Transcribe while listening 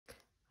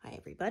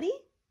everybody,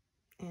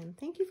 and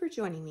thank you for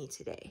joining me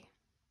today.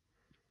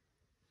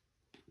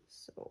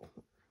 So,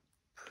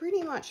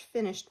 pretty much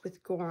finished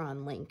with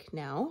Goron Link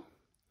now.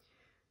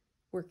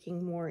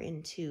 Working more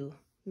into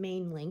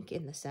main link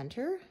in the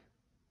center.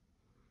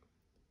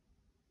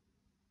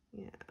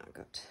 Yeah, I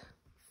got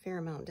a fair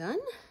amount done.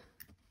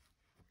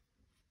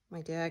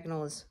 My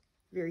diagonal is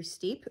very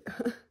steep.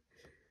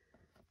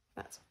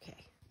 That's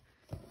okay.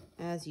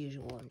 As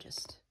usual, I'm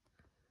just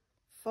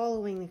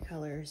following the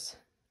colors.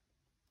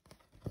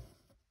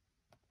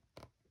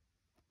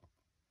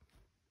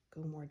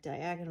 Go more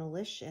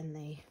diagonal-ish, and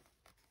they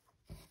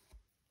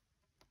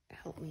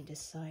help me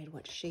decide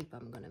what shape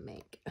I'm going to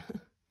make.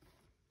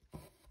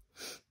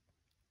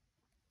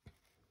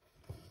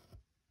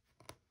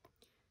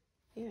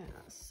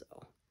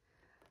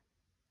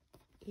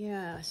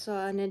 So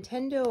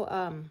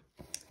Nintendo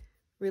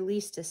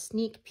released a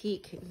sneak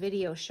peek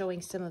video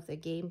showing some of the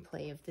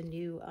gameplay of the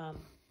new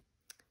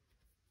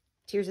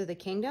Tears of the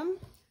Kingdom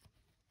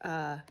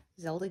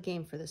Zelda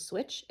game for the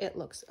Switch. It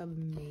looks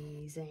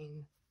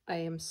amazing. I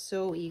am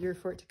so eager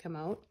for it to come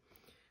out.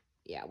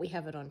 Yeah, we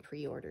have it on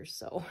pre-order,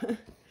 so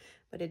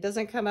but it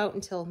doesn't come out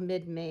until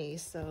mid-May,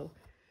 so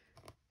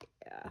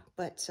yeah.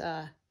 But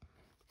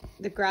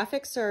the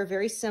graphics are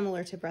very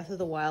similar to Breath of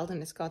the Wild,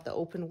 and it's got the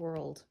open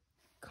world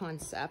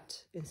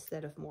concept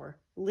instead of more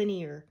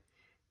linear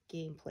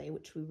gameplay,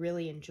 which we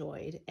really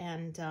enjoyed.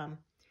 And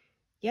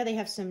yeah, they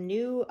have some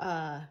new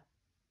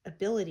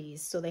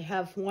abilities. So they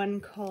have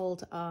one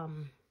called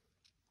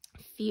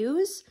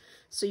Fuse,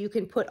 so you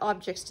can put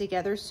objects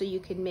together, so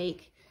you can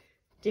make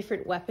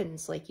different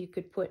weapons. Like you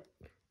could put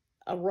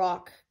a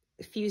rock,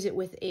 fuse it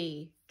with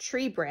a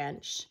tree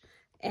branch,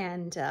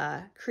 and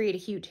create a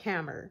huge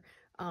hammer.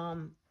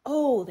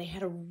 Oh, they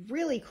had a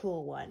really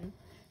cool one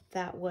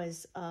that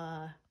was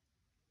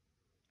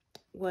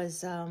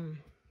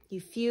you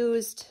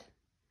fused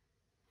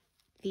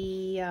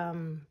the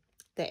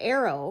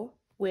arrow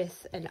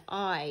with an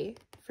eye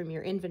from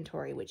your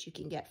inventory, which you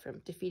can get from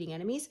defeating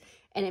enemies,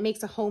 and it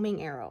makes a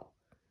homing arrow.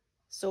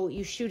 So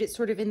you shoot it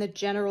sort of in the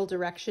general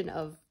direction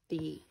of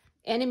the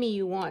enemy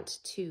you want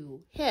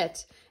to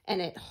hit,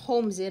 and it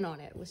homes in on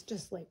it. It was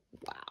just like,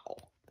 wow,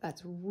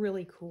 that's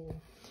really cool.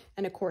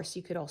 And of course,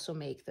 you could also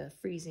make the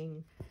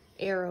freezing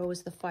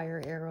arrows, the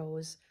fire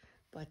arrows.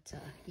 But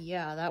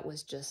yeah, that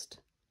was just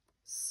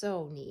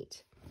so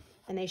neat.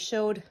 And they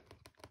showed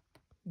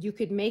you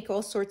could make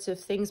all sorts of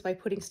things by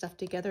putting stuff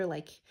together.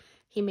 Like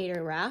he made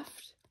a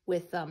raft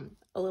with a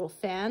little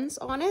fans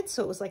on it,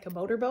 so it was like a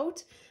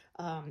motorboat.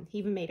 He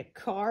even made a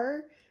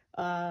car.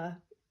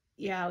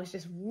 Yeah, it was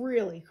just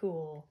really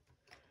cool.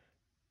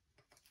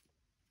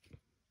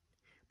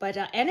 But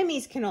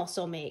enemies can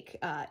also make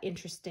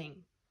interesting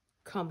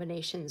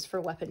combinations for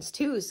weapons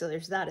too, so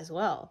there's that as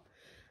well.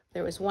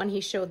 There was one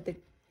he showed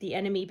the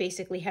enemy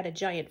basically had a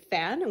giant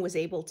fan and was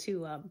able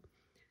to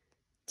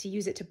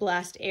use it to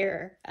blast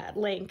air at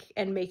Link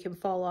and make him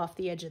fall off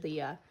the edge of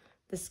the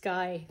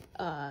sky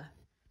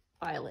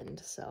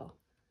island. So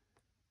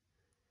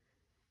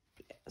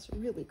yeah, it's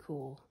really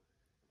cool.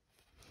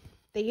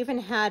 They even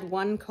had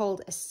one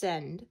called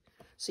Ascend,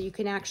 so you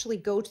can actually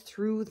go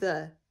through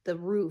the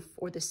roof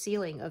or the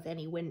ceiling of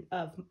any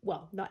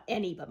well, not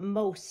any, but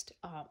most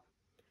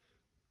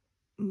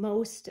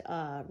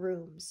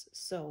rooms.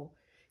 So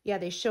yeah,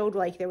 they showed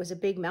like there was a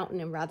big mountain,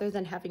 and rather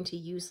than having to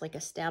use like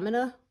a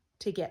stamina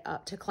to get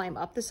up, to climb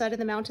up the side of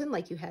the mountain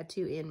like you had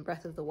to in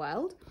Breath of the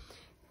Wild,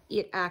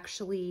 it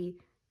actually,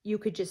 you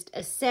could just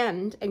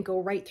ascend and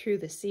go right through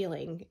the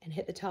ceiling and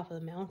hit the top of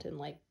the mountain.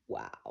 Like,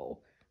 wow,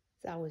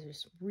 that was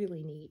just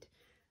really neat.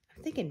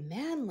 I'm thinking,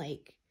 man,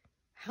 like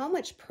how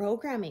much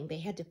programming they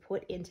had to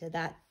put into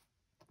that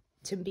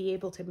to be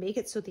able to make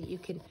it so that you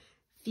can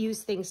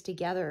fuse things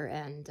together,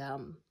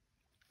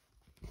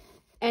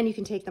 and you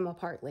can take them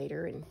apart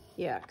later and,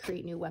 yeah,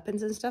 create new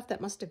weapons and stuff.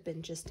 That must have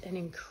been just an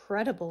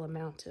incredible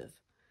amount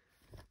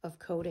of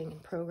coding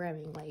and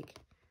programming. Like,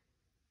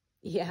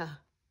 yeah,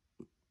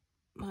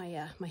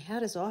 my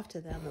hat is off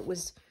to them.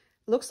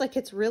 Looks like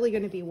it's really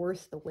going to be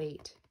worth the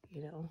wait,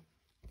 you know.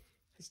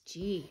 Because,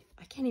 gee,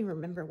 I can't even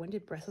remember. When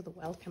did Breath of the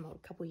Wild come out?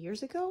 A couple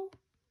years ago?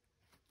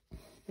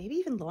 Maybe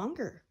even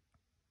longer.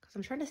 Because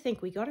I'm trying to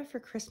think. We got it for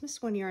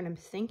Christmas one year, and I'm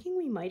thinking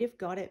we might have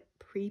got it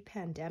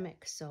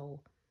pre-pandemic,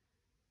 so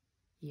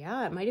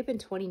yeah, it might have been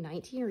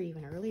 2019 or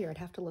even earlier. I'd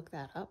have to look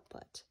that up,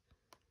 but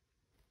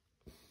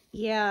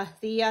yeah,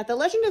 the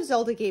Legend of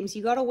Zelda games,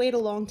 you gotta wait a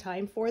long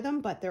time for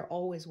them, but they're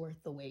always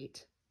worth the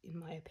wait, in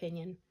my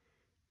opinion.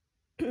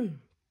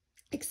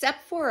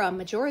 Except for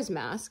Majora's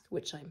Mask,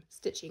 which I'm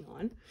stitching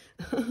on.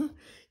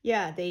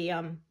 Yeah,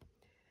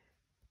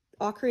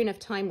 Ocarina of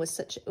Time was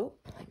such, oh,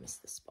 I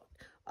missed this spot.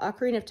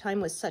 Ocarina of Time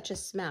was such a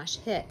smash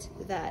hit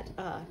that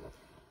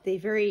they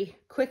very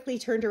quickly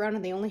turned around,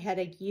 and they only had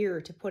a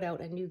year to put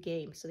out a new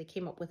game. So they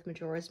came up with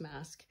Majora's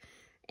Mask.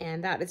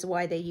 And that is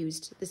why they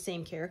used the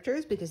same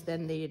characters, because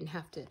then they didn't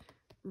have to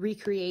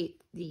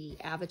recreate the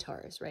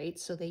avatars, right?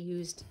 So they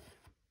used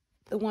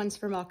the ones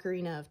from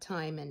Ocarina of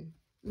Time and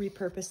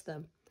repurposed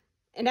them.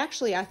 And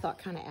actually, I thought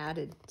kind of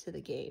added to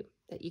the game.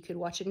 that you could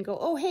watch it and go,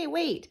 oh, hey,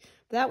 wait,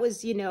 that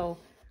was, you know,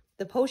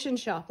 the potion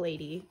shop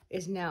lady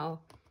is now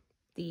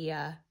the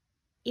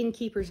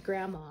innkeeper's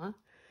grandma,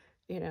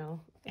 you know,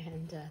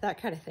 and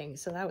that kind of thing.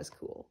 So that was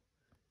cool.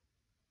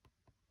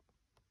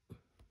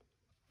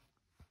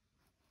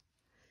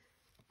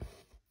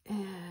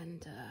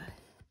 And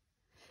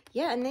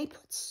yeah, and they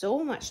put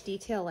so much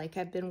detail. Like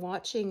I've been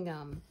watching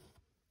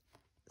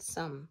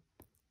some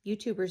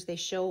YouTubers, they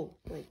show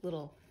like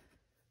little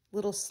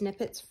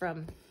snippets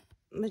from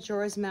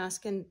Majora's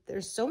Mask, and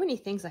there's so many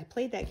things. I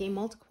played that game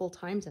multiple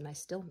times and I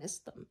still miss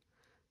them.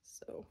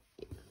 So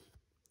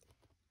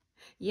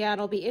yeah,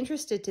 and I'll be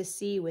interested to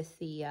see with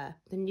the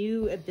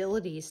new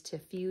abilities to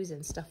fuse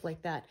and stuff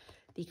like that,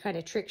 the kind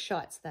of trick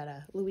shots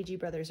that Luigi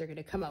Brothers are going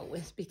to come out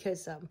with,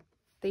 because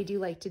they do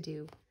like to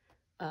do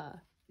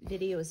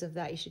videos of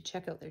that. You should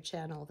check out their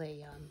channel.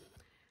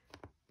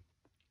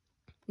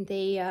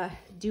 They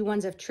do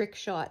ones of trick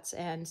shots,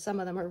 and some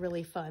of them are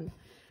really fun.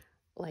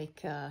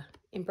 Like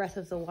in Breath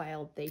of the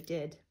Wild, they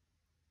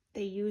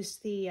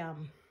used the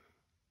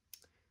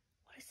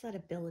what is that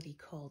ability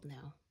called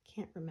now?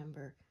 Can't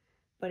remember.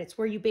 But it's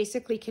where you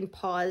basically can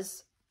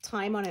pause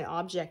time on an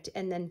object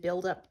and then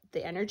build up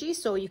the energy.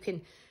 So you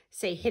can,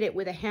 say, hit it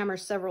with a hammer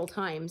several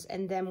times,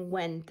 and then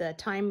when the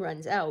time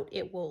runs out,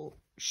 it will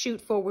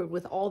shoot forward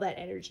with all that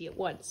energy at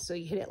once. So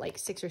you hit it like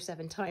 6 or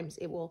 7 times,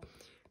 it will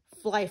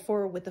fly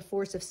forward with the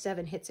force of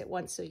 7 hits at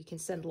once, so you can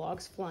send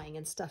logs flying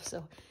and stuff.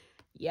 So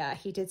yeah,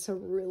 he did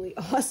some really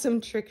awesome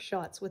trick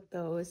shots with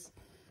those.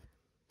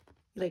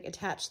 Like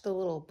attached the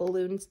little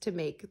balloons to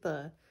make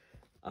the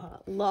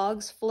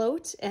logs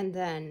float, and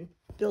then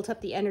built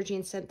up the energy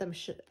and sent them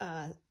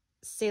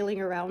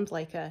sailing around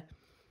like a,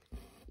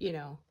 you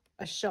know,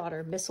 a shot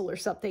or missile or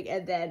something,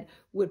 and then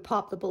would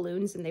pop the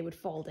balloons and they would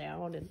fall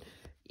down, and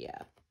yeah,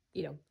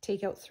 you know,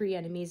 take out 3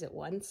 enemies at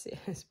once. Yeah,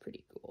 it's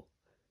pretty cool.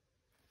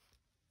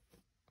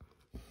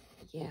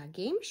 Yeah,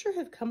 games sure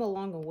have come a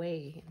long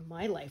way in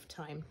my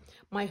lifetime.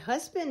 My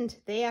husband,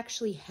 they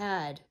actually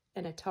had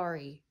an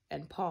Atari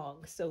and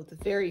Pong, so the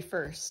very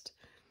first.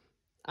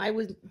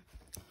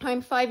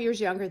 I'm 5 years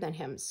younger than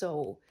him,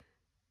 so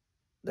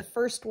the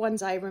first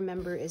ones I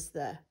remember is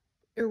the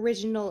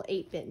original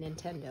 8-bit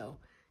Nintendo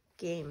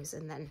games,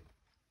 and then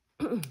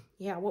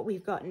yeah, what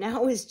we've got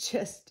now is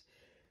just,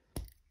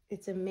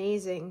 it's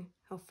amazing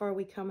how far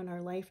we come in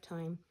our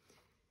lifetime.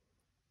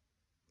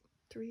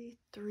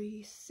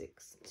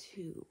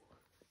 3362.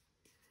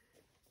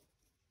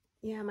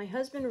 Yeah, my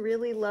husband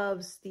really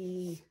loves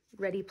the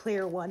Ready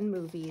Player One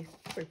movie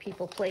where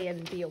people play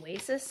in the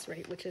Oasis,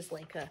 right, which is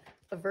like a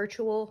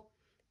virtual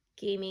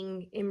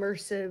gaming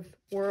immersive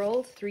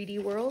world,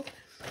 3D world.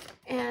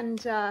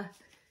 And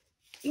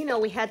you know,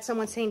 we had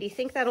someone saying, do you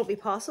think that'll be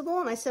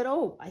possible? And I said,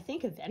 oh, I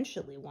think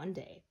eventually one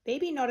day.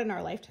 Maybe not in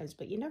our lifetimes,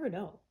 but you never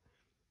know.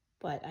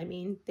 But I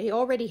mean, they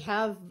already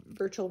have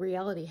virtual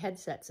reality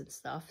headsets and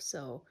stuff,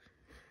 so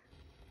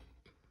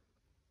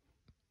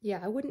yeah,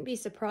 I wouldn't be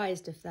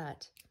surprised if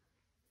that,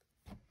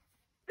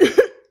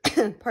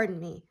 pardon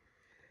me,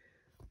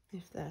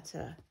 if that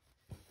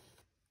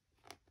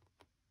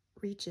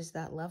reaches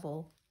that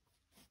level.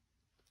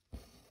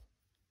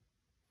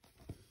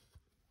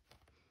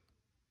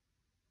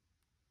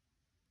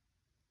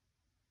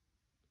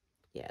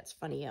 Yeah, it's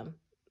funny.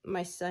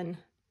 My son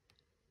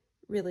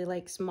really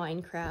likes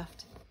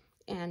Minecraft,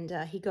 and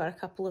he got a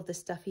couple of the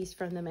stuffies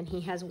from them, and he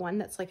has one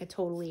that's like a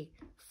totally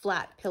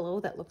flat pillow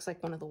that looks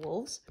like one of the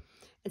wolves.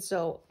 And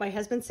so my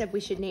husband said we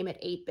should name it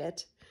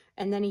 8-bit,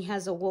 and then he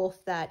has a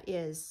wolf that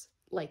is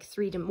like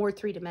more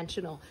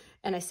three-dimensional,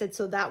 and I said,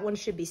 so that one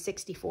should be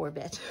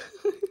 64-bit.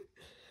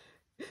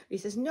 He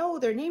says, no,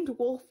 they're named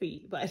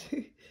Wolfie, but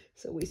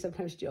so we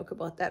sometimes joke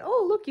about that.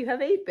 Oh, look, you have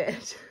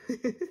 8-bit.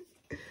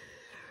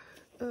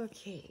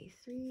 Okay,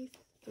 3,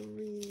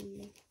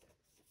 3,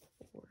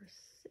 4,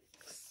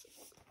 6.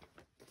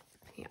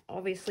 Yeah,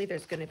 obviously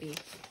there's going to be a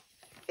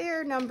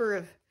fair number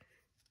of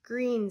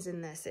greens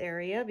in this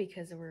area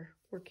because we're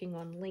working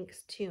on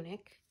Link's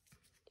tunic.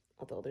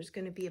 Although there's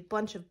going to be a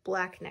bunch of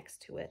black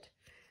next to it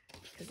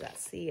because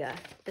that's the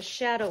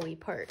shadowy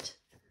part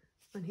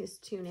on his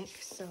tunic.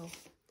 So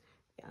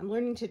yeah, I'm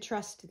learning to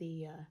trust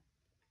the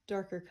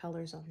darker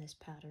colors on this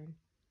pattern.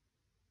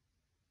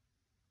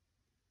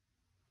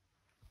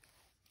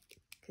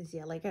 Because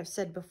yeah, like I've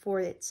said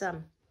before, it's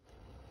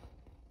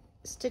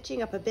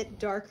stitching up a bit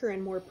darker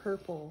and more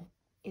purple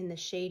in the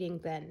shading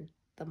than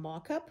the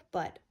mock-up,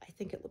 but I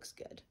think it looks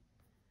good.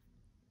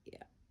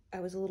 Yeah, I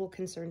was a little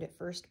concerned at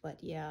first, but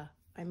yeah,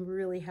 I'm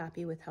really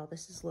happy with how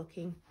this is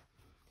looking.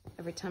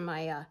 Every time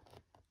I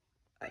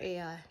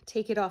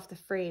take it off the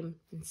frame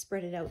and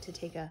spread it out to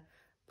take a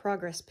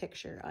progress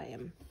picture, I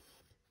am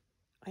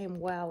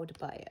wowed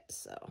by it.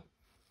 So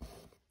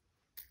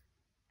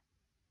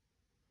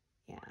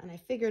yeah, and I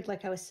figured,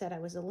 like I said, I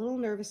was a little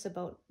nervous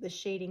about the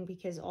shading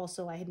because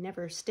also I had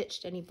never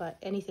stitched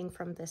anything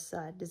from this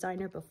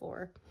designer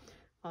before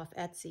off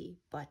Etsy,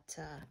 but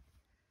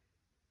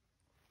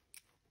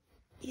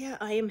yeah,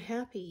 I am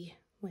happy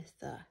with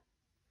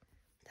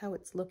how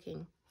it's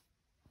looking.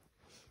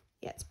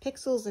 Yeah, it's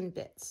pixels and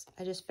bits.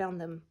 I just found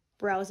them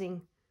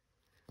browsing,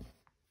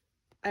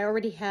 I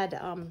already had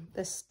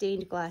the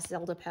stained glass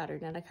Zelda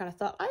pattern, and I kind of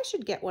thought I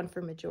should get one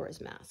for Majora's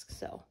Mask.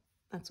 So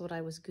that's what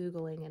I was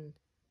Googling, and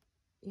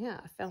yeah,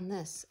 I found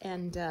this.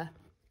 And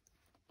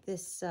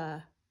this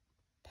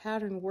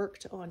pattern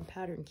worked on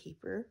Pattern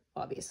Keeper,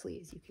 obviously,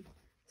 as you can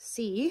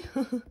see.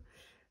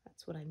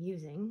 That's what I'm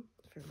using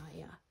for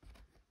my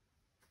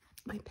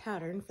my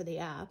pattern for the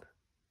app.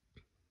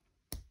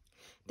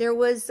 There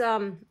was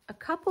a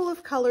couple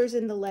of colors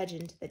in the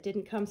legend that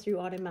didn't come through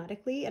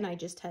automatically, and I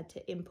just had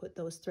to input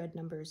those thread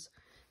numbers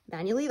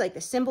manually. Like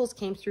the symbols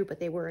came through, but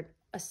they weren't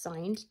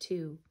assigned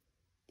to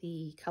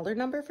the color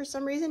number for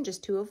some reason,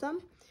 just 2 of them.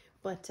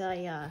 But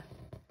I,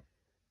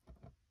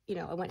 you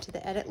know, I went to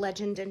the edit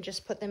legend and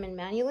just put them in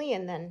manually,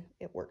 and then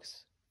it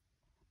works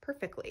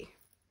perfectly.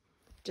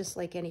 Just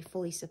like any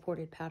fully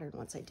supported pattern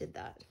once I did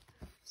that.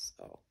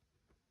 So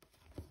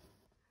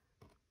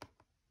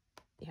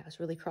yeah, I was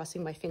really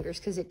crossing my fingers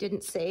because it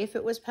didn't say if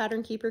it was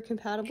Pattern Keeper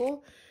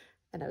compatible.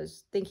 And I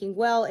was thinking,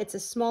 well, it's a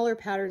smaller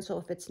pattern, so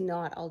if it's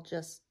not, I'll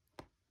just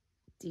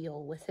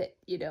deal with it,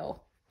 you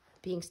know,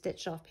 being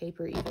stitched off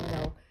paper, even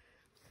though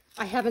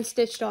I haven't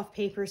stitched off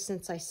paper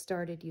since I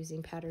started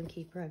using Pattern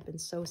Keeper. I've been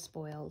so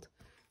spoiled.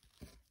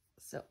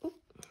 So, look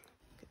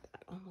at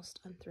that, almost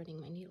unthreading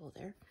my needle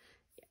there.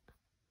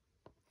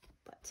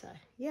 But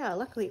yeah,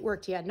 luckily it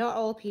worked. Yeah, not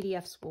all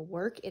PDFs will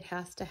work. It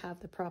has to have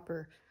the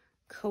proper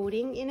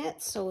coding in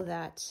it so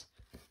that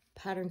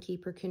Pattern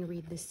Keeper can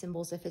read the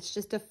symbols. If it's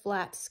just a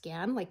flat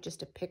scan, like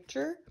just a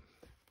picture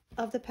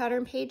of the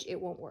pattern page, it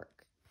won't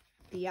work.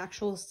 The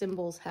actual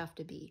symbols has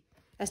to be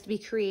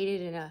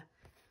created in a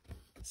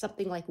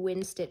something like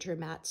Win Stitch or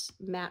Mac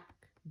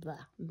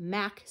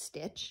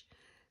Stitch,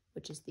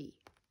 which is the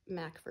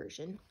Mac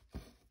version.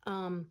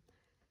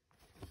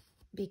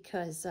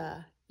 Because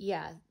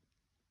yeah,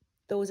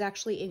 those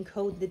actually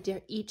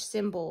encode each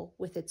symbol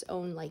with its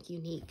own like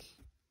unique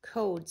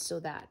code so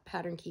that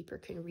Pattern Keeper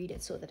can read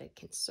it so that it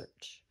can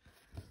search.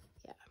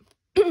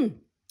 Yeah.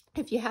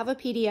 If you have a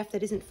PDF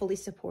that isn't fully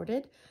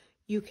supported,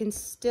 you can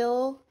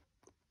still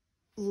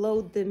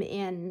load them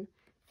in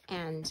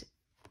and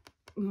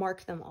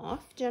mark them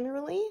off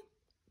generally.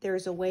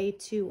 There's a way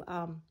to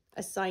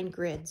assign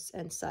grids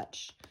and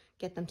such,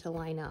 get them to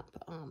line up.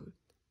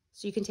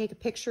 So you can take a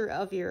picture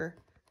of your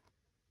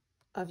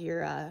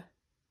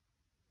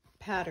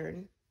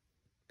pattern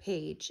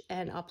page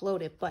and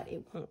upload it, but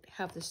it won't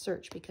have the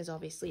search because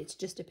obviously it's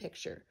just a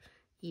picture.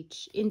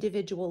 Each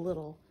individual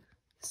little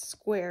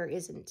square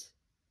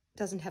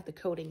doesn't have the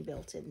coding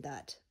built in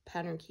that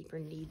Pattern Keeper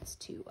needs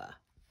to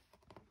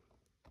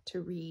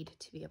read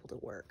to be able to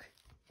work.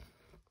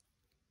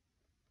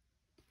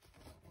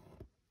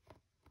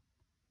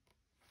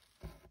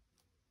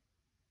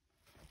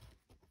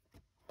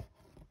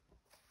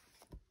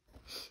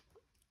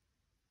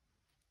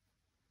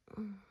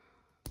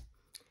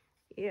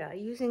 Yeah,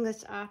 using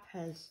this app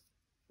has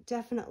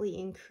definitely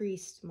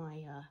increased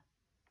my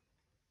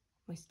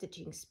my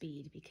stitching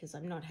speed because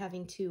I'm not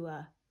having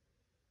to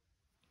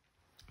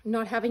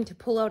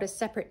pull out a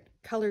separate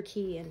color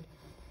key and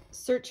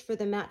search for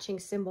the matching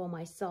symbol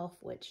myself,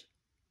 which,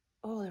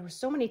 oh, there were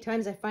so many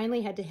times I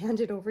finally had to hand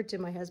it over to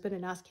my husband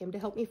and ask him to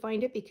help me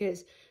find it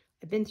because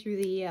I've been through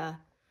the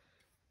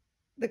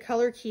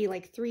color key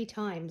like 3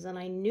 times and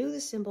I knew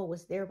the symbol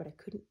was there, but I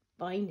couldn't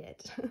find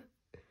it.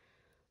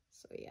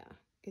 So yeah,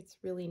 it's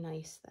really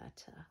nice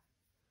that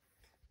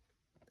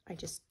I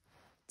just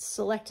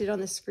select it on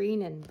the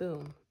screen and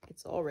boom,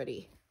 it's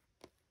already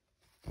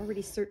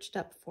searched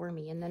up for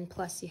me. And then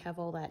plus you have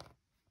all that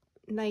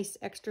nice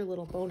extra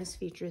little bonus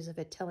features of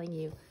it telling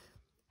you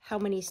how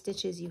many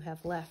stitches you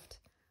have left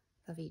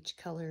of each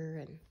color.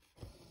 And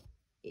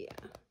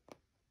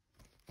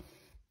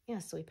yeah,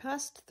 so we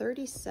passed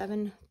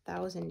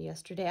 37,000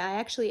 yesterday. I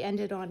actually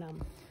ended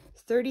on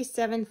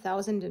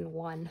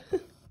 37,001.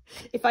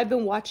 If I'd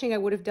been watching, I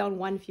would have done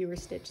 1 fewer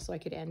stitch so I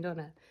could end on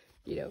a,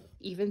 you know,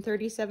 even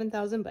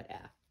 37,000, but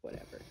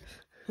whatever.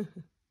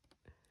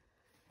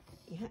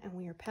 Yeah, and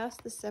we are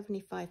past the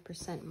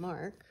 75%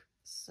 mark,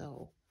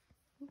 so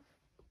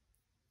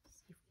let's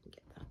see if we can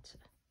get that to,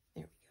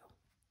 there we go.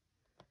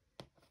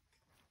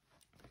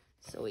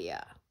 So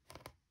yeah,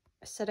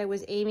 I said I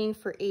was aiming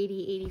for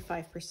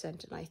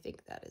 80-85%, and I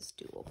think that is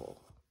doable.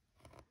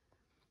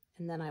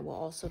 And then I will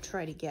also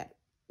try to get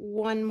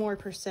 1% more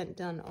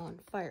done on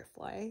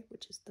Firefly,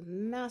 which is the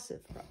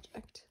massive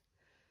project.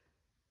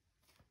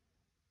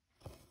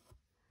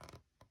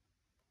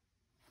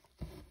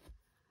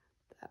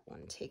 That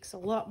one takes a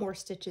lot more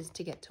stitches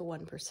to get to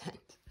 1%.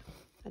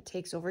 That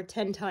takes over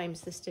 10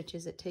 times the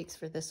stitches it takes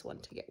for this one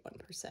to get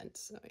 1%,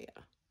 so yeah.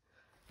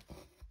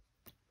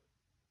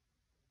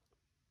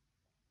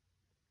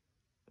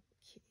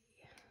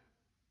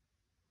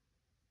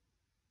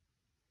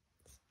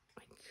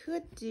 I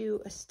could do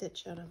a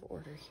stitch out of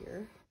order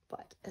here,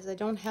 but as I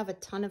don't have a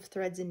ton of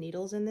threads and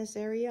needles in this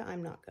area,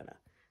 I'm not gonna.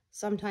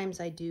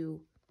 Sometimes I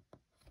do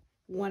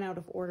one out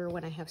of order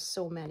when I have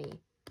so many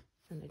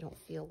and I don't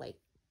feel like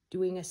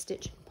doing a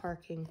stitch and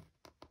parking,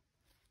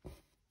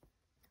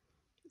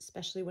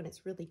 especially when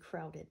it's really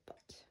crowded.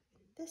 But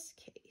in this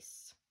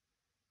case,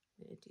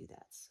 I'm going to do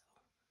that so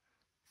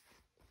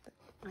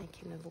I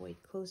can avoid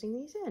closing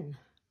these in.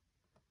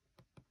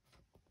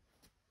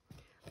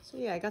 So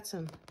yeah, I got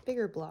some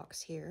bigger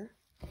blocks here.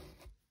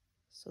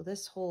 So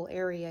this whole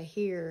area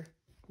here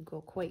will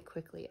go quite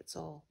quickly. It's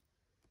all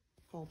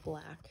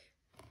black.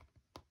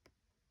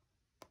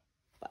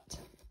 But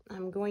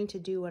I'm going to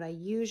do what I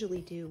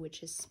usually do,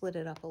 which is split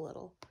it up a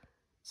little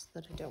so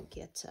that I don't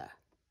get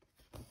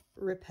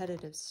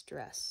repetitive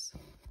stress.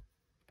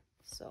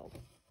 So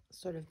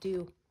sort of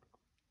do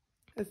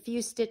a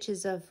few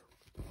stitches of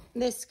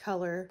this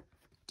color,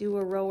 do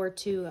a row or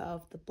two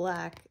of the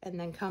black, and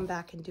then come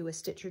back and do a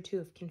stitch or two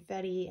of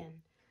confetti. And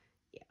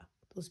yeah,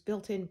 those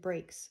built-in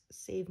breaks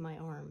save my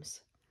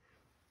arms.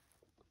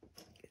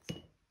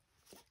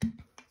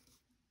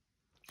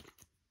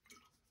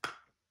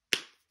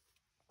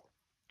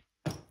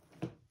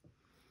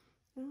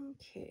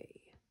 Okay.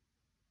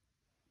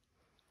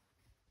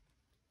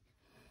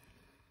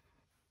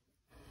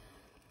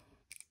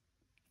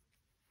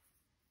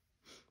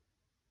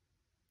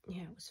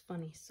 Yeah, it was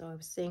funny. So I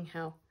was saying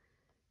how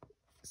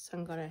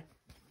son got a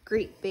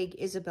great big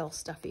Isabel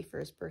stuffy for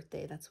his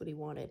birthday. That's what he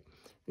wanted.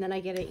 And then I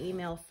get an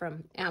email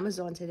from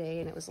Amazon today,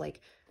 and it was like,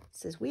 it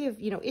says, we have,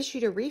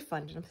 issued a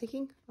refund. And I'm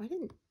thinking, I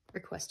didn't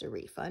request a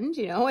refund.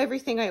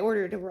 Everything I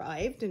ordered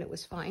arrived and it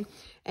was fine.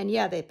 And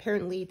yeah, they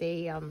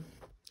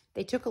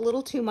took a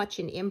little too much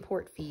in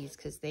import fees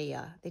because they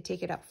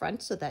take it up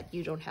front so that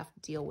you don't have to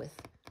deal with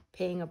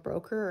paying a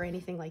broker or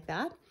anything like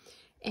that.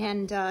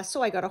 And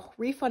so I got a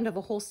refund of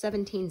a whole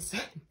 17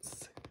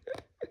 cents.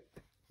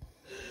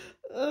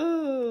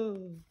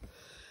 Oh,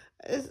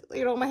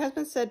 my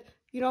husband said,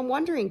 I'm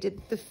wondering, did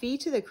the fee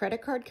to the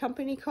credit card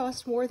company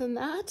cost more than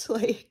that?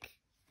 Like,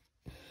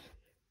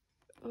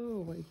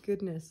 oh my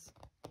goodness.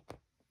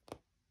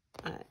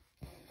 I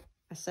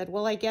said,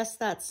 well, I guess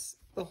that's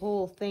the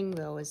whole thing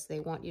though, is they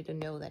want you to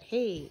know that,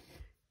 hey,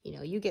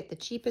 you get the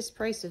cheapest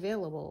price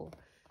available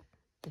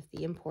if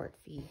the import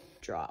fee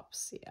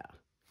drops. Yeah.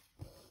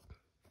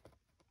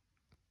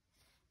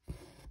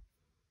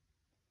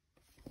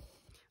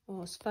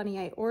 Oh, it's funny.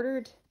 I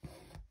ordered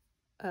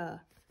a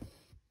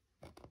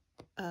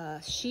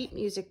sheet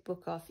music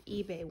book off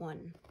eBay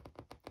one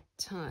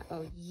time,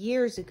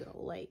 years ago,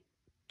 like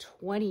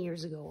 20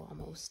 years ago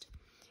almost.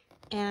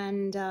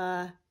 And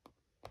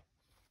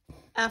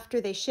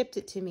after they shipped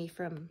it to me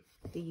from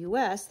the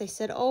US, they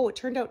said, oh, it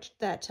turned out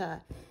that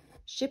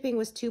shipping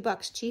was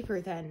 $2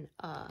 cheaper than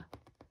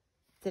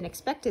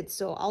expected,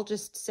 so I'll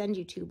just send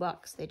you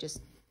 $2.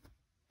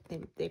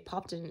 They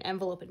popped it in an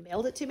envelope and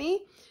mailed it to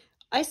me.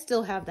 I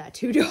still have that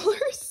 $2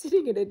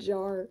 sitting in a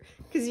jar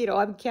because,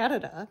 I'm in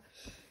Canada.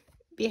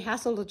 It'd be a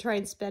hassle to try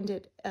and spend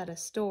it at a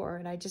store.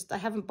 And I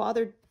haven't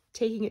bothered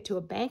taking it to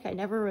a bank. I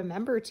never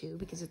remember to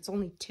because it's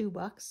only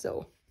 $2.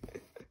 So,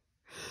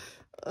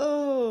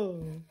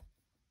 oh,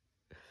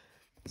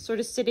 sort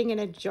of sitting in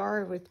a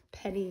jar with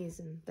pennies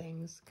and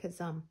things.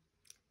 Because,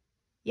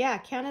 yeah,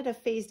 Canada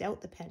phased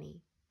out the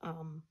penny a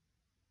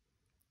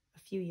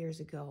few years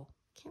ago.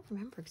 Can't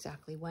remember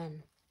exactly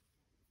when,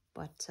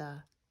 but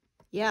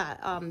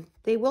yeah,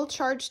 they will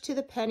charge to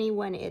the penny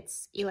when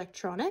it's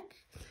electronic,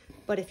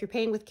 but if you're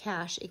paying with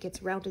cash, it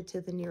gets rounded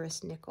to the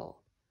nearest nickel.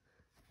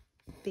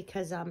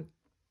 Because,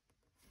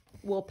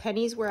 well,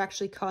 pennies were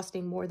actually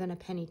costing more than a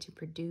penny to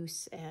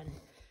produce, and,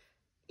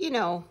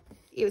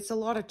 it's a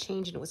lot of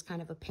change, and it was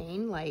kind of a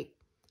pain. Like,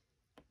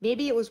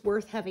 maybe it was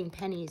worth having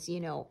pennies,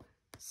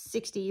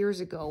 60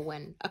 years ago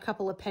when a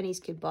couple of pennies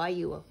could buy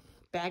you a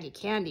bag of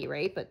candy,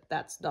 right? But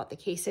that's not the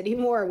case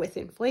anymore with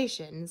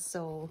inflation,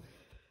 so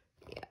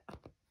yeah.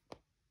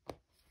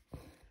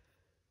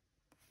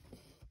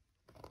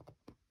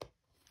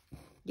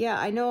 Yeah,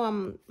 I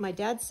know my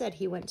dad said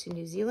he went to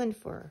New Zealand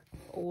for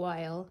a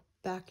while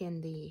back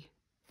in the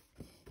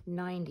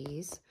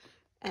 90s,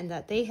 and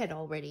that they had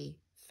already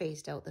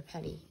phased out the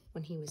penny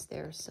when he was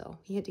there, so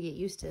he had to get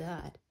used to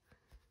that.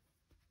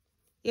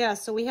 Yeah,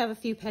 so we have a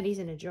few pennies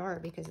in a jar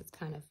because it's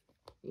kind of,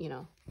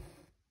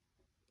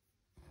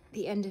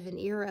 the end of an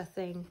era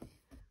thing.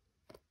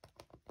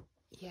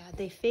 Yeah,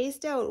 they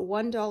phased out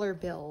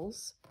 $1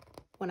 bills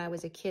when I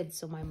was a kid,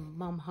 so my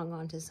mom hung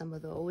on to some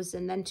of those,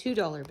 and then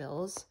 $2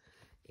 bills.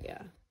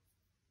 Yeah.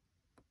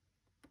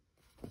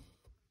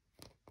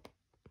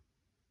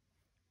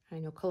 I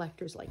know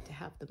collectors like to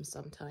have them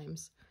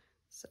sometimes.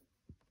 So,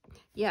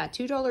 yeah,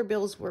 $2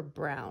 bills were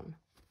brown.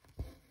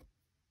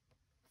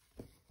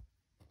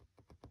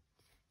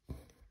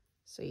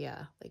 So,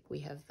 yeah, like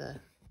we have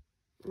the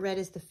red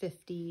is the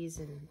 50s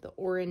and the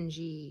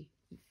orangey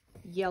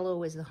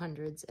yellow is the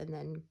 100s, and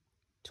then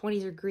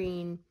 20s are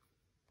green,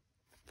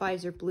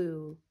 5s are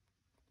blue,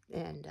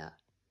 and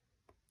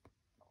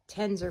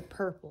 10s are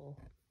purple.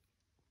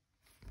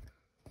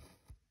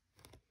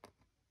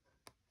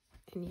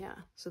 And yeah,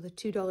 so the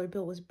 $2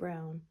 bill was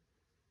brown,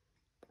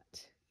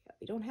 but yeah,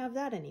 we don't have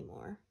that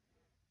anymore.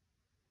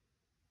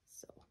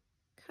 So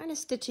kind of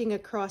stitching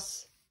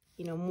across,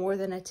 more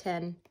than a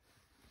 10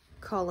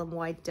 column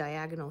wide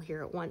diagonal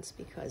here at once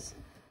because,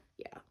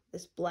 yeah,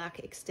 this black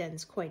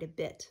extends quite a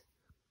bit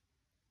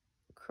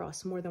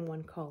across more than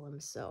one column,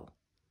 so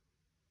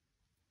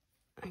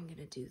I'm going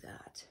to do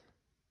that.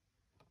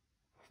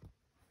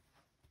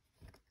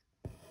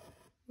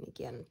 And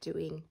again,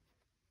 doing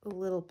a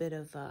little bit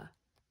of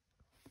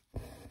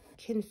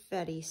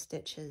confetti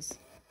stitches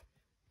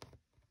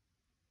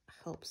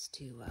helps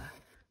to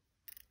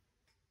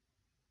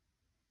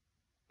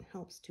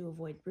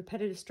avoid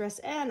repetitive stress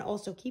and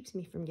also keeps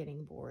me from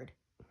getting bored.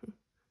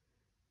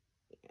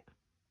 Yeah.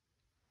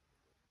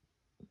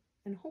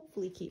 And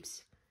hopefully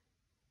keeps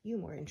you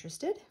more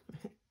interested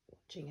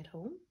watching at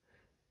home.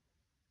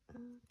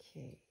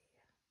 Okay.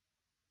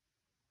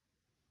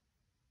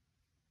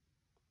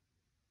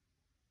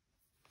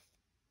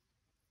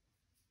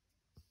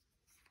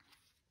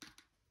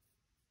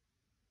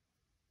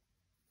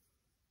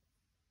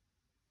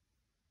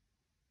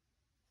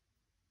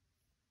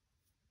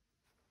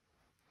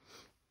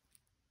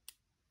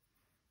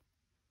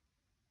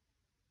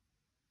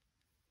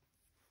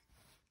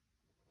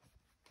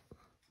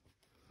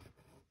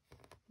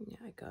 Yeah,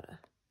 I got a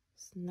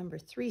number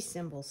 3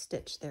 symbol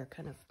stitch there,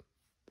 kind of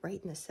right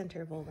in the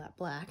center of all that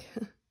black.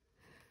 That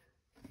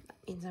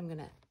means I'm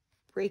gonna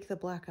break the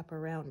black up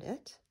around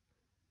it,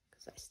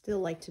 because I still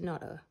like to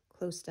not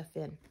close stuff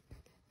in.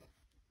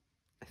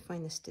 I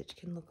find the stitch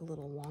can look a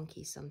little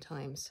wonky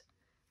sometimes.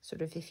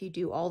 Sort of if you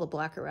do all the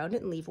black around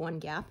it and leave one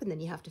gap and then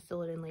you have to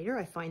fill it in later,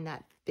 I find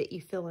that bit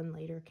you fill in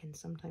later can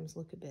sometimes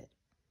look a bit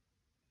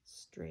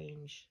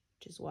strange,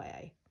 which is why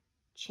I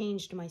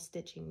changed my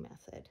stitching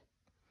method.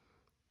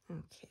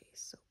 Okay,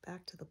 so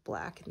back to the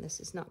black, and this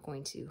is not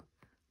going to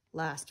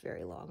last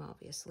very long,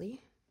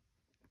 obviously.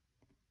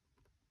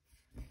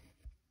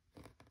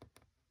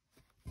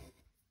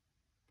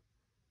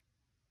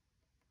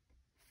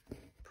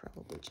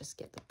 Probably just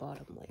get the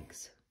bottom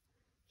legs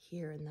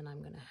here, and then I'm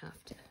going to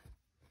have to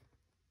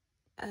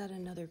add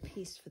another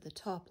piece for the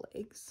top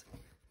legs.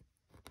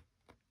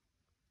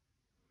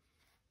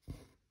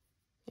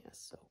 Yeah,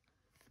 so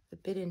a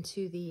bit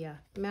into the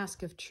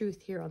mask of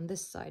truth here on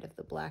this side of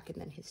the black,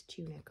 and then his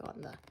tunic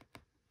on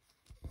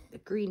the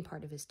green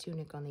part of his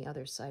tunic on the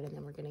other side, and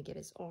then we're going to get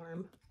his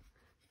arm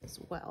as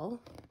well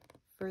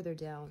further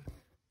down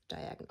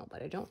diagonal,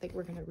 but I don't think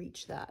we're going to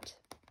reach that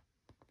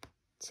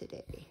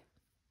today.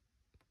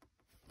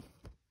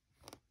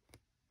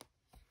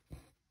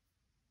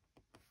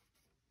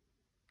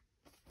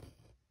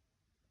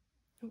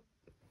 Oh,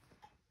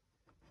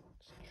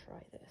 let's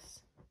try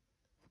this.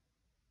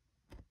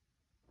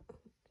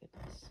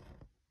 Goodness.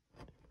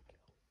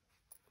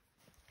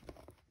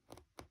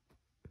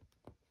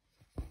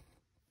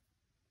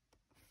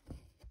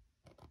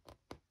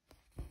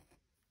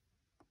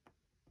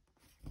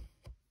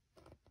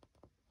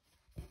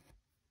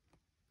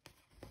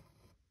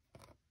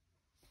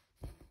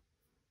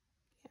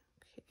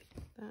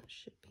 That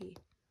should be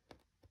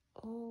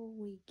all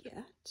we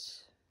get.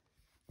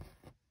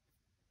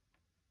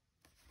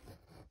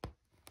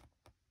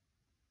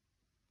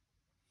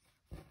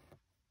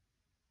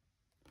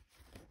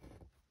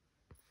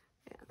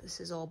 Yeah, this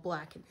is all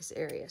black in this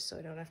area, so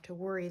I don't have to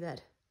worry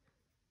that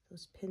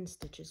those pin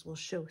stitches will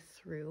show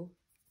through.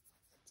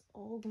 It's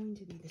all going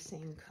to be the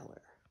same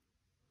color.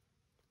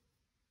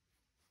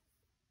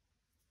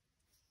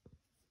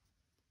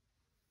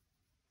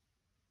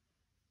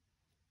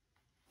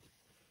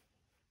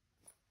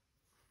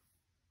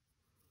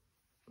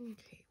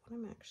 Okay, what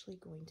I'm actually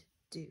going to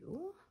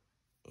do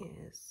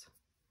is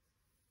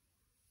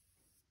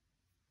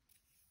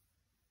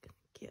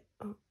get,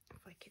 oh, if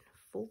I can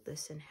fold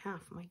this in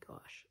half, my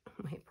gosh,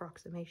 my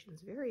approximation is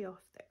very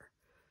off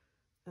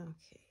there.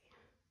 Okay.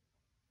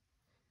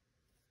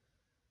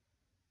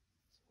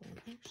 So what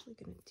I'm actually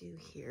going to do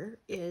here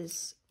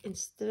is,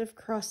 instead of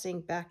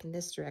crossing back in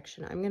this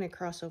direction, I'm going to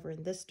cross over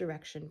in this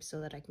direction so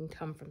that I can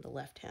come from the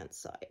left-hand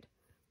side.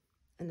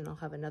 And then I'll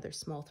have another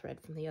small thread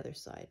from the other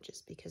side,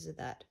 just because of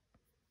that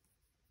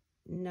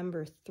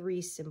number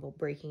 3 symbol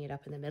breaking it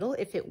up in the middle.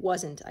 If it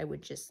wasn't, I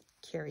would just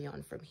carry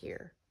on from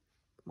here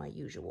my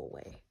usual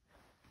way.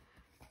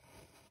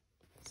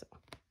 So,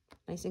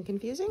 nice and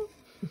confusing?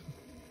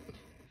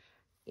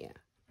 Yeah.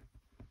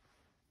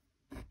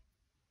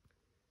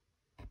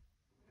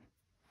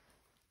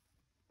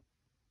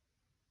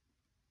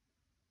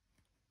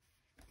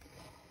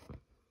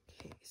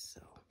 Okay,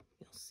 so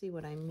you'll see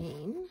what I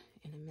mean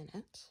in a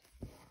minute.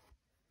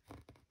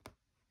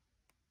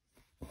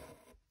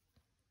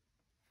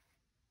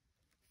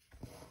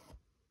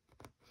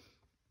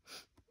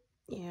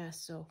 Yeah,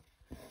 so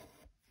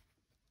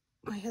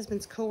my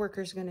husband's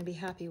coworker is going to be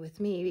happy with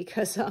me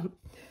because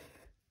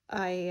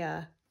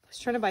I was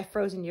trying to buy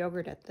frozen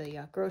yogurt at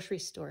the grocery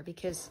store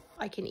because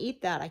I can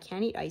eat that. I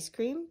can't eat ice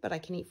cream, but I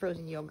can eat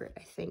frozen yogurt,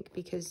 I think,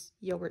 because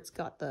yogurt's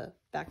got the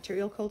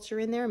bacterial culture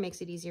in there. It makes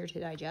it easier to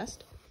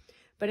digest.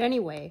 But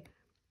anyway,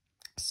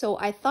 so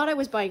I thought I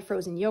was buying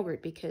frozen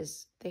yogurt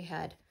because they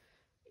had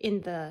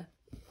in the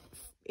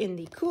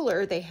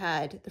cooler, they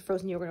had the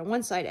frozen yogurt on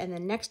one side, and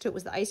then next to it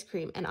was the ice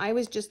cream. And I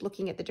was just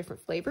looking at the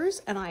different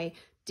flavors, and I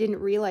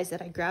didn't realize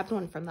that I grabbed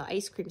one from the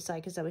ice cream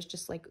side because I was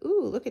just like,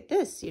 ooh, look at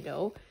this, you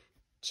know,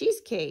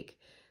 cheesecake.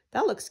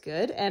 That looks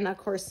good. And of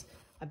course,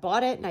 I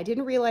bought it and I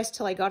didn't realize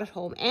till I got it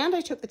home, and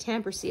I took the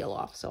tamper seal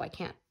off, so I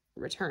can't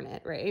return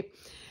it, right?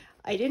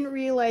 I didn't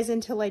realize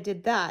until I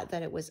did that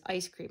it was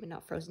ice cream and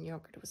not frozen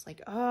yogurt. It was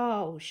like,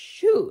 oh,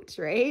 shoot,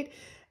 right?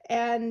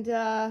 And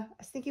I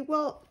was thinking,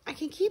 well, I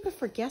can keep it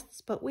for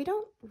guests, but we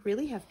don't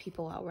really have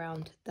people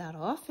around that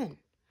often.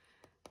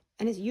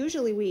 And it's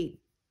usually we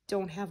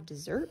don't have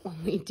dessert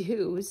when we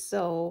do.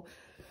 So,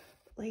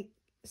 like,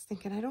 I was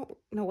thinking, I don't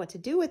know what to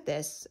do with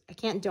this. I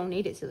can't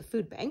donate it to the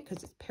food bank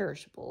because it's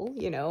perishable,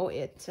 you know.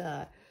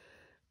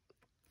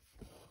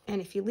 And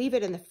if you leave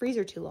it in the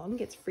freezer too long, it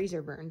gets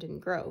freezer burned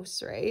and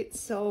gross, right?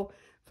 So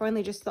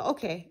finally just thought,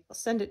 okay, I'll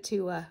send it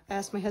to,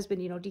 ask my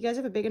husband, you know, do you guys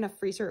have a big enough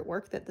freezer at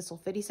work that this will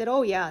fit? He said,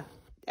 oh yeah,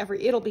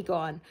 it'll be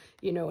gone,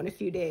 you know, in a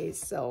few days.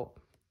 So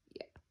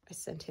yeah, I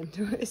sent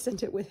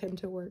it with him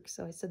to work.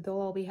 So I said, they'll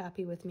all be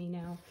happy with me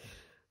now.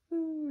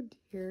 Oh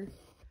dear.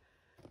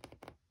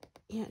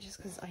 Yeah, just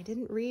because I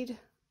didn't read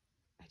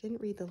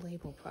the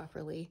label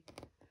properly.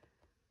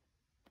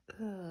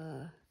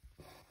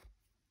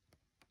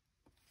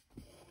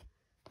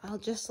 I'll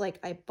just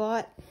I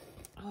bought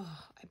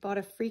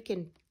a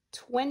freaking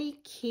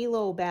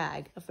 20-kilo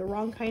bag of the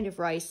wrong kind of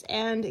rice,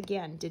 and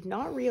again, did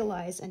not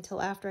realize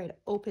until after I'd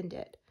opened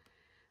it.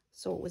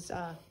 So it was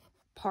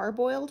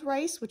parboiled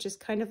rice, which is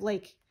kind of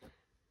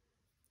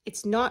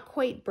it's not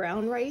quite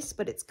brown rice,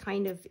 but it's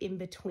kind of in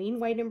between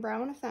white and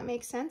brown, if that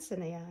makes sense.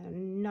 And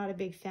I'm not a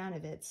big fan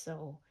of it,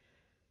 so,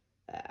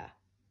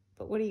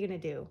 but what are you gonna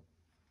do?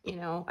 You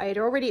know, I had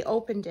already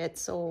opened it,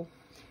 so,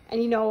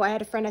 and you know, I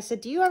had a friend, I said,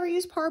 do you ever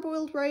use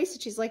parboiled rice?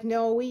 And she's like,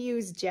 no, we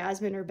use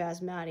jasmine or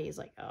basmati. He's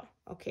like, oh,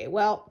 okay,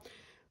 well,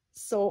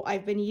 so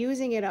I've been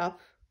using it up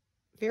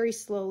very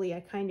slowly.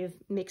 I kind of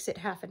mix it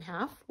half and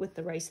half with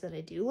the rice that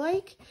I do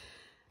like.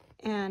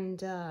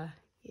 And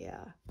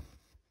yeah,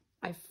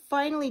 I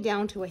finally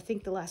down to, I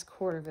think, the last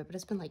quarter of it, but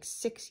it's been like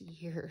 6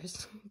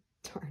 years.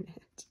 Darn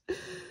it.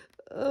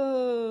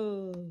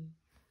 Oh.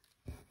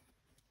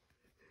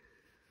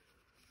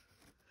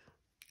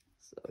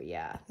 So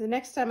yeah, the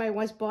next time I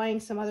was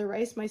buying some other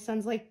rice, my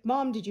son's like,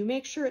 Mom, did you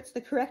make sure it's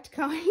the correct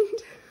kind?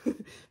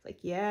 Like,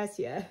 yes,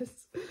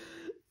 yes.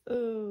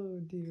 Oh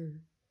dear.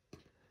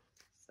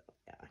 So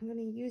yeah, I'm going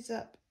to use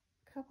up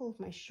a couple of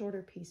my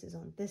shorter pieces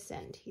on this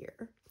end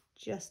here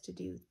just to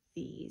do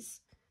these.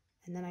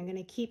 And then I'm going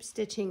to keep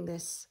stitching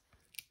this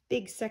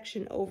big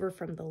section over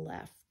from the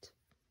left.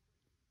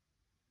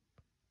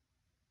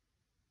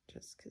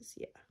 Just because,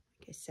 yeah,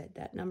 like I said,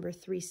 that number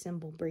 3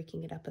 symbol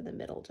breaking it up in the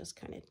middle just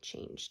kind of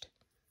changed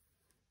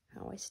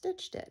how I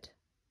stitched it.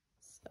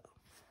 So.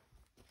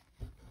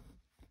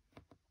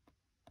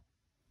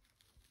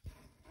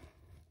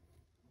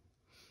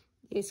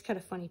 It's kind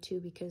of funny too,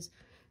 because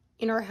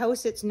in our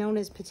house it's known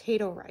as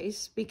potato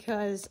rice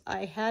because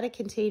I had a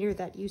container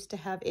that used to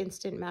have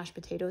instant mashed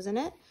potatoes in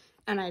it,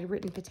 and I'd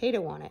written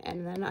potato on it,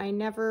 and then I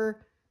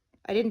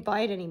didn't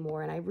buy it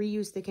anymore, and I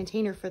reused the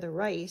container for the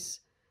rice.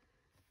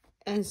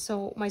 And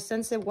so my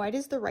son said, why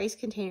does the rice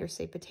container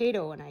say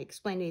potato? And I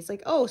explained it. He's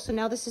like, oh, so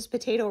now this is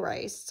potato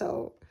rice.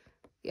 So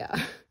yeah,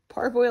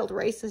 parboiled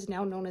rice is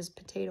now known as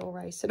potato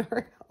rice in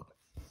our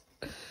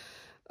house.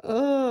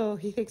 Oh,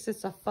 he thinks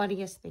it's the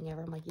funniest thing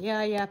ever. I'm like,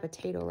 yeah,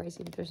 potato rice.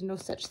 There's no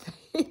such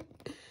thing.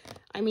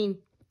 I mean,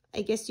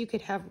 I guess you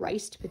could have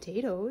riced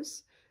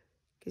potatoes,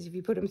 because if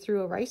you put them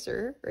through a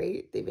ricer,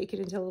 right, they make it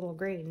into little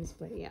grains,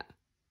 but yeah.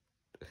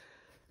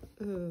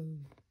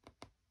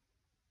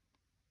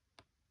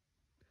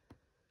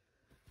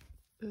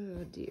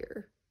 Oh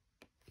dear.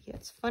 Yeah,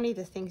 it's funny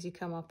the things you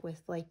come up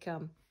with. Like,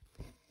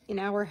 in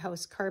our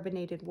house,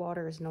 carbonated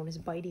water is known as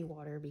bitey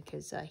water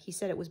because he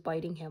said it was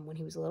biting him when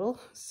he was little.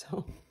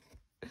 So,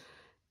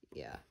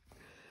 yeah.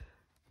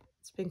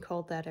 It's been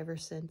called that ever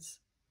since.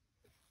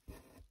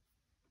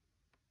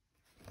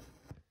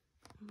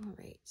 All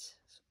right.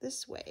 So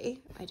this way,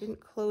 I didn't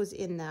close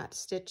in that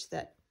stitch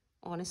that,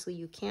 honestly,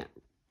 you can't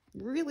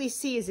really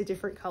see is a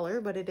different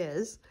color, but it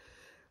is.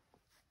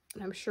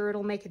 And I'm sure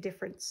it'll make a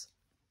difference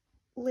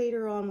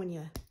later on when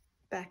you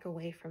back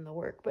away from the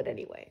work. But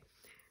anyway,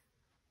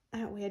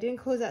 that way I didn't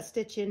close that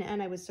stitch in,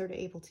 and I was sort of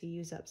able to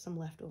use up some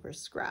leftover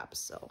scraps,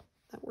 so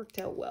that worked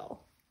out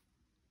well.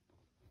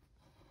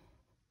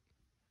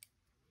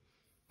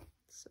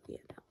 So yeah,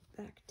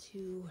 now back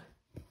to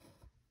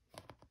a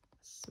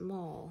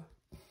small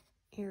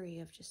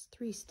area of just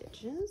 3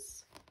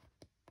 stitches.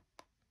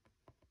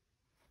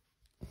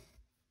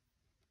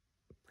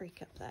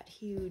 Break up that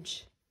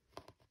huge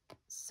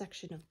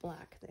section of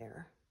black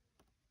there.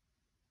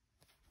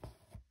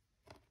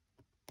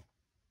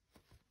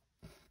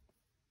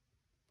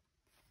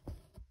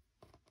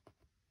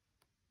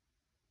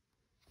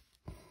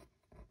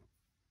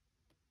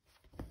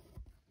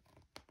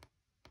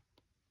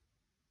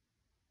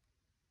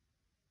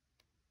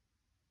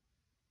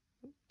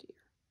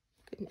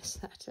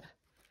 That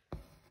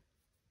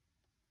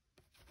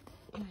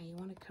yeah, you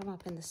want to come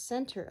up in the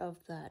center of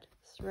that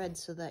thread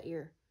so that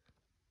your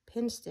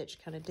pin stitch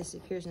kind of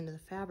disappears into the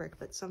fabric,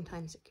 but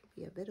sometimes it can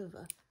be a bit of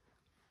a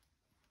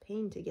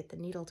pain to get the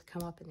needle to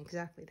come up in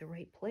exactly the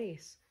right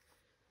place.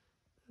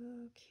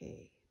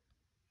 Okay,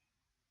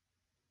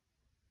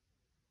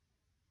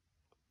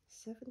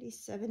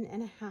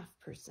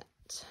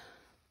 77.5%.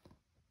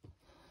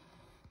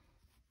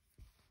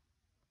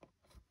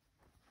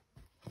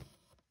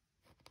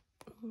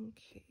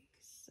 Okay,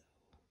 so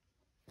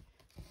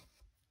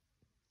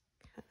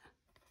kind of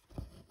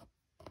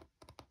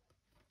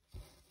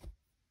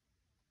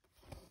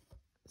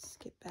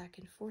skip back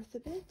and forth a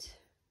bit.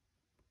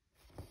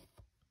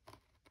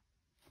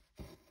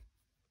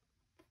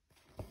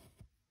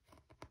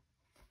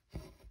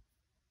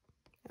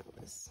 Now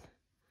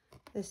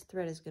this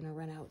thread is going to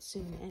run out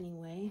soon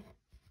anyway.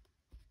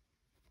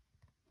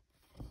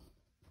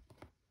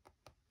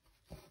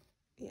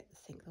 Yeah, I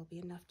think there'll be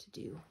enough to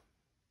do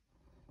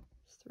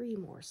 3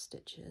 more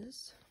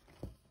stitches.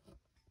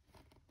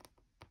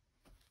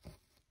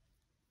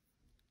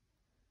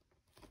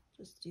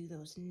 Just do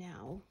those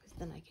now, because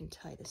then I can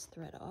tie this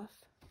thread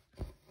off.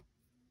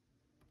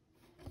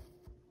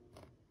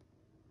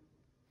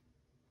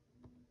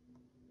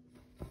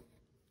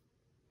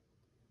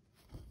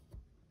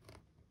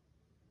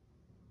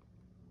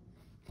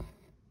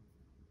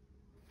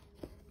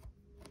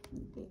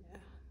 Yeah.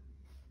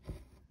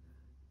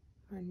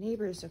 Our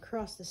neighbors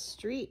across the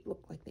street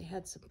looked like they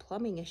had some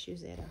plumbing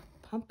issues. They had a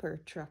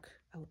pumper truck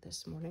out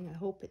this morning. I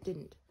hope they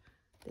didn't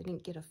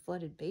get a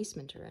flooded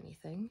basement or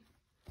anything,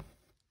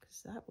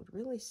 because that would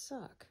really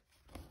suck.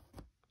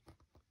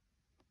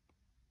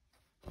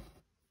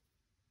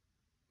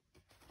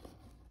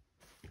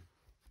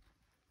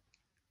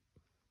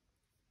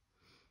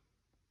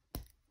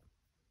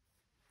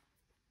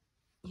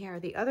 Yeah,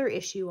 the other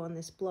issue on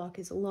this block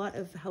is a lot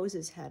of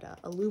houses had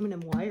aluminum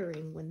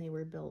wiring when they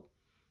were built.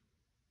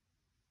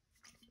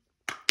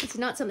 It's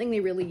not something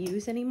they really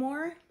use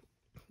anymore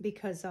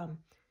because,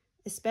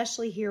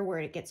 especially here where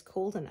it gets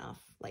cold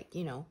enough, like,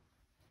 you know,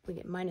 we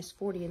get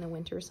 -40 in the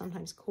winter,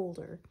 sometimes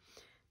colder.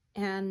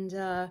 And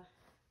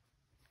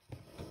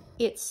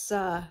it's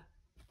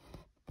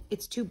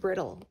too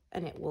brittle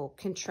and it will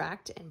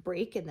contract and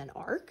break and then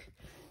arc.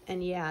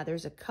 And yeah,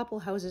 there's a couple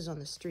houses on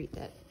the street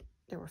that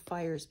there were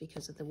fires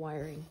because of the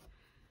wiring.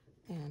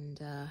 And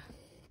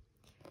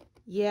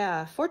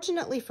yeah,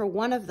 fortunately for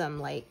one of them,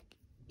 like,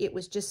 it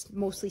was just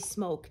mostly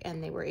smoke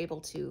and they were able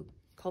to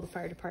call the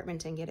fire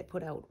department and get it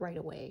put out right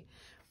away.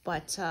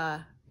 But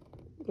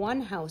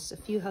one house, a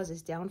few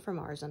houses down from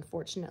ours,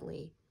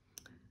 unfortunately,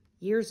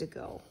 years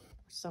ago,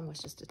 son was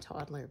just a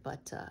toddler,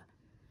 but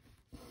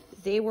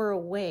they were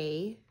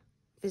away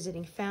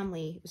visiting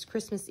family. It was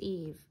Christmas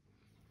Eve,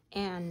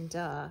 and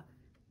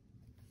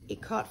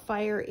it caught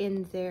fire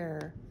in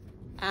their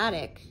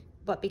attic,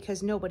 but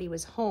because nobody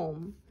was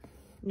home,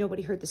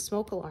 nobody heard the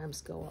smoke alarms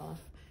go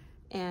off.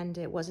 And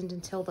it wasn't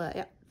until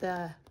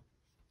the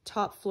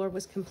top floor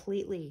was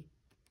completely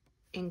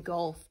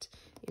engulfed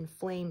in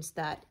flames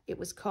that it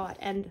was caught.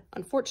 And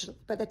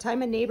unfortunately, by the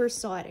time a neighbor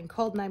saw it and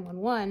called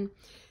 911,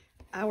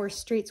 our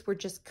streets were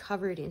just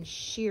covered in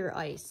sheer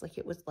ice. Like,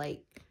 it was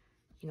like,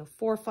 you know,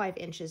 4 or 5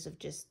 inches of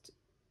just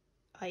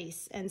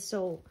ice. And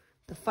so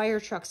the fire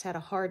trucks had a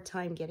hard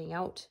time getting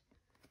out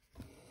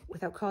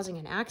without causing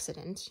an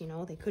accident. You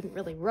know, they couldn't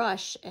really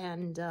rush.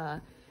 And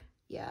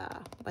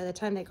yeah, by the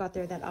time they got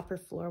there, that upper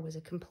floor was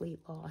a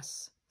complete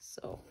loss.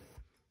 So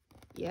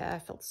yeah, I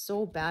felt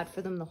so bad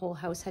for them. The whole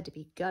house had to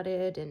be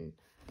gutted, and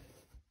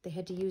they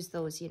had to use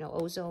those, you know,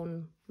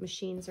 ozone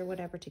machines or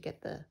whatever to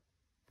get the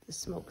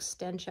smoke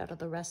stench out of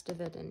the rest of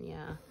it. And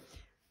yeah,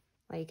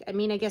 like, I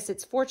mean, I guess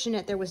it's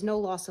fortunate there was no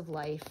loss of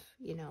life,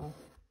 you know,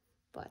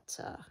 but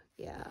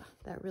yeah,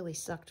 that really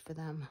sucked for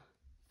them.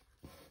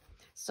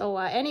 So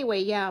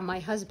anyway, yeah, my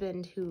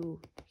husband, who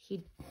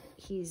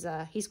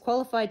he's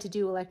qualified to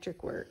do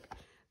electric work,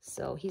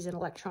 so he's an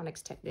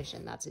electronics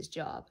technician. That's his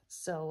job.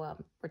 So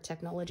or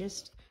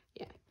technologist.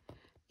 Yeah,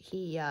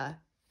 he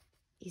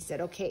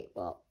said, okay,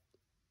 well,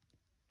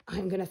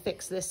 I'm gonna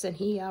fix this, and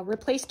he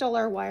replaced all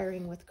our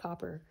wiring with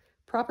proper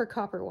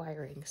copper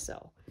wiring,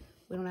 so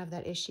we don't have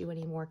that issue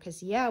anymore.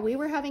 Because yeah, we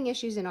were having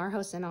issues in our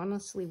house, and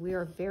honestly, we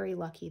are very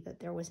lucky that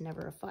there was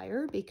never a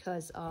fire,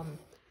 because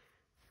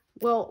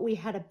well, we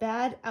had a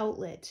bad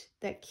outlet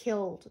that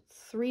killed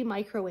 3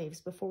 microwaves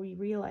before we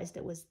realized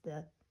it was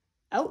the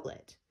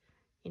outlet.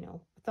 You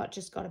know, I thought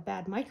just got a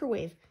bad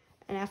microwave.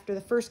 And after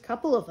the first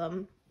couple of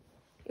them,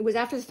 it was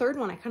after the third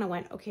one, I kind of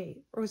went,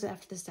 okay, or was it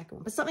after the second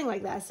one? But something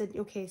like that. I said,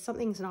 okay,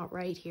 something's not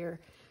right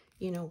here.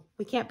 You know,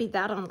 we can't be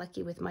that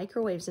unlucky with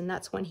microwaves. And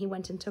that's when he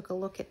went and took a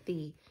look at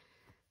the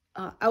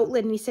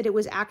outlet, and he said it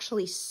was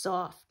actually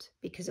soft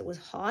because it was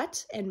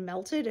hot and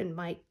melted. And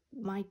my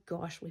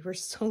gosh, we were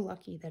so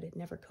lucky that it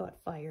never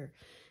caught fire.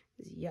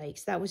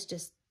 Yikes, that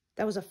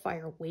was a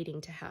fire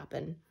waiting to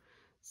happen.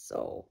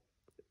 So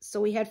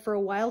we had, for a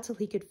while till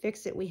he could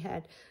fix it, we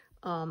had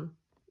our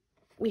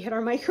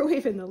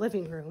microwave in the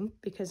living room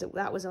because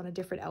that was on a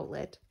different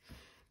outlet.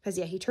 Because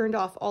yeah, he turned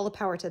off all the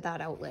power to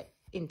that outlet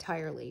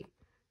entirely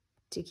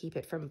to keep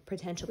it from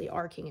potentially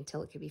arcing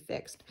until it could be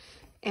fixed.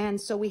 And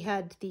so we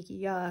had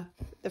the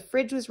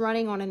fridge was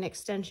running on an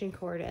extension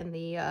cord, and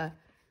the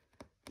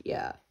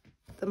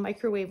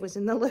microwave was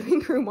in the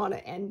living room on an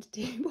end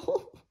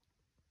table.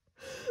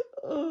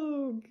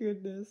 Oh,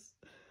 goodness.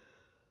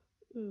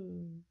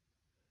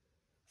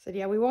 Said,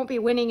 yeah, we won't be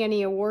winning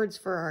any awards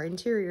for our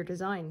interior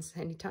designs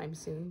anytime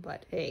soon,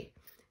 but hey,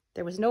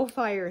 there was no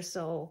fire,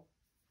 so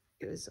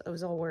it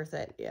was all worth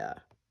it, yeah.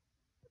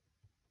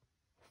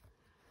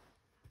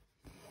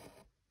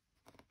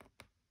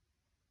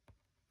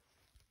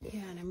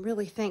 Yeah, and I'm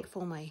really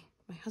thankful my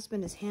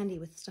husband is handy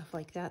with stuff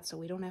like that, so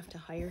we don't have to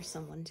hire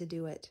someone to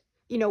do it.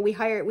 You know, we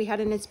had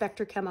an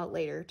inspector come out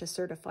later to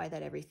certify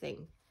that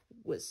everything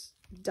was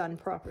done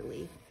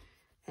properly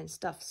and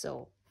stuff,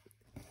 so.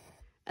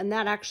 And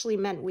that actually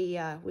meant we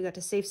got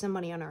to save some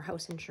money on our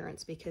house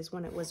insurance, because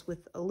when it was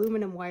with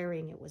aluminum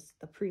wiring,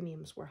 the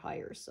premiums were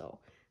higher, so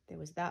there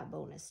was that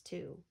bonus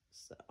too,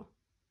 so.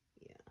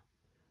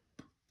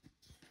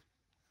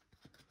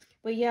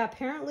 But yeah,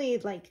 apparently,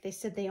 like, they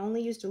said they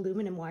only used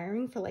aluminum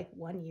wiring for like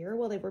 1 year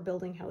while they were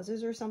building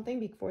houses or something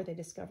before they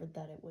discovered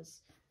that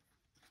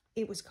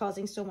it was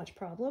causing so much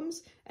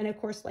problems. And of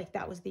course, like,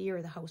 that was the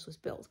year the house was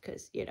built,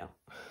 because, you know,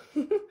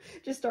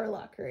 just our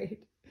luck, right?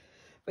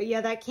 But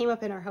yeah, that came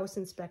up in our house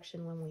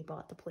inspection when we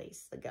bought the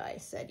place. The guy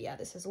said, yeah,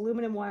 this is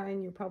aluminum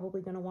wiring. You're probably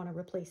going to want to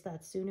replace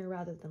that sooner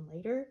rather than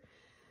later.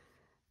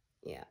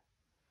 Yeah.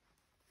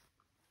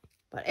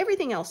 But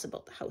everything else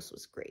about the house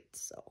was great,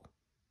 so.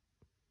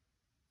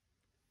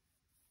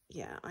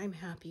 Yeah, I'm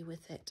happy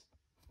with it.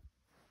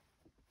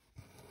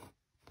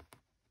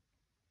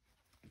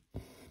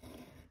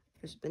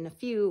 There's been a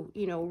few,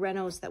 you know,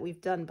 renos that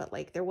we've done, but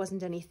like there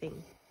wasn't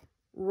anything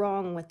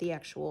wrong with the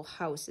actual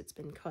house. It's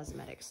been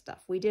cosmetic stuff.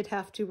 We did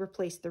have to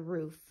replace the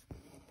roof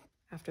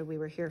after we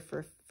were here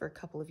for a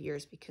couple of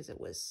years, because it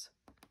was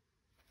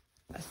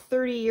a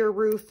 30-year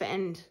roof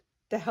and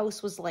the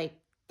house was like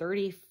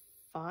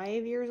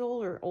 35 years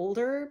old or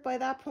older by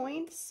that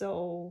point.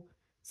 So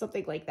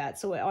something like that.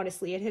 So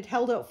honestly, it had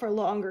held out for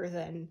longer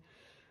than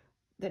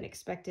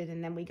expected,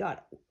 and then we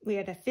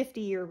had a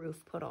 50-year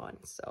roof put on,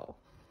 so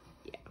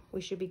yeah,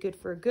 we should be good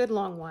for a good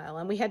long while.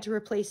 And we had to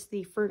replace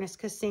the furnace,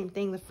 because same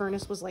thing, the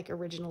furnace was like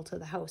original to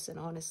the house, and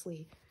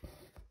honestly,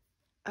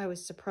 I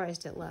was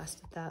surprised it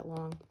lasted that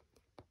long.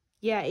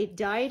 Yeah, it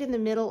died in the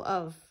middle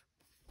of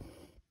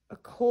a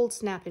cold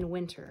snap in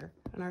winter,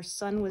 and our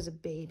son was a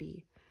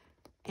baby,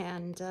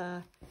 and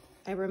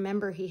I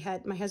remember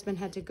my husband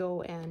had to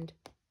go and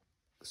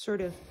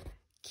sort of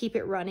keep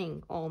it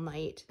running all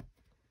night.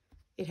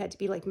 It had to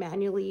be like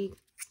manually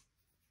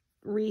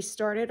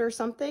restarted or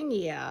something.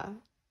 Yeah,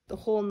 the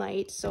whole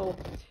night. So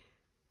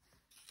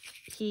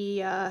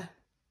he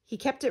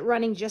kept it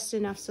running just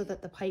enough so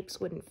that the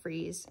pipes wouldn't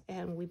freeze.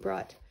 And we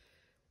brought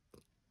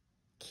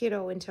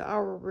kiddo into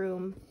our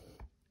room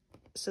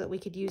so that we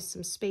could use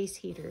some space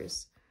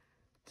heaters.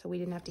 So we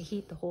didn't have to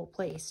heat the whole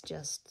place,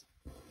 just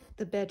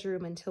the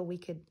bedroom, until we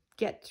could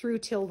get through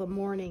till the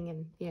morning.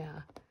 And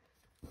yeah.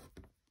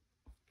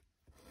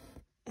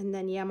 And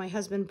then, yeah, my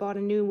husband bought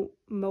a new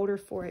motor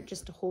for it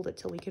just to hold it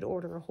till we could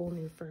order a whole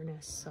new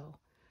furnace. So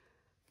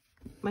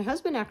my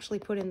husband actually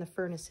put in the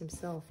furnace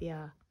himself.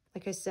 Yeah.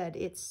 Like I said,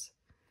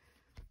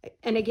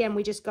 and again,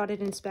 we just got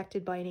it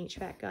inspected by an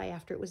HVAC guy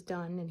after it was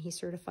done, and he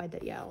certified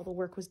that, yeah, all the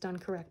work was done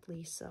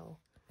correctly. So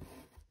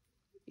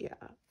yeah,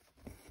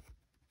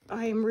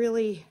 I am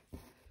really,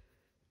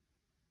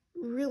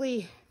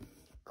 really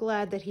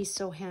glad that he's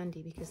so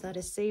handy, because that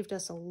has saved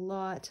us a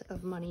lot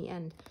of money.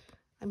 And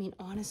I mean,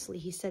 honestly,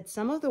 he said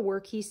some of the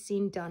work he's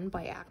seen done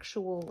by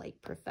actual, like,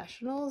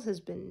 professionals has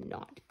been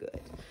not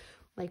good.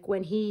 Like,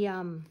 when he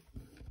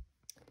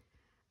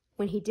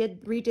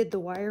redid the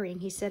wiring,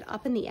 he said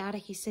up in the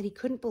attic, he said he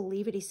couldn't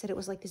believe it. He said it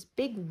was like this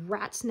big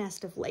rat's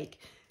nest of, like,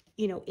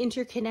 you know,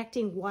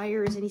 interconnecting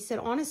wires. And he said,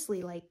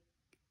 honestly, like,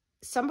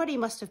 somebody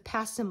must have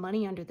passed some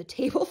money under the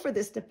table for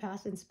this to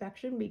pass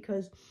inspection,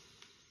 because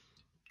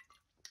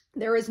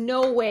there is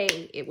no way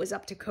it was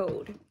up to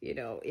code. You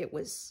know, it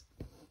was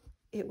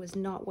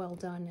not well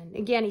done. And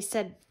again, he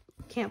said,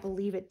 can't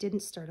believe it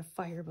didn't start a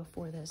fire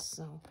before this.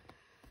 So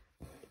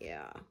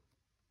yeah.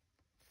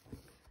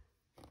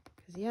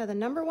 Because yeah, the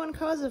 #1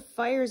 cause of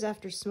fires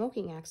after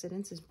smoking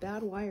accidents is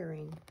bad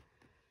wiring.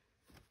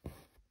 At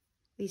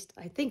least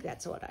I think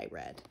that's what I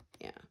read.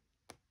 Yeah.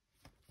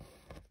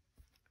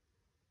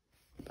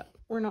 But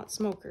we're not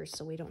smokers,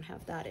 so we don't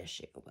have that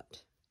issue,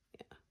 but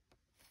yeah.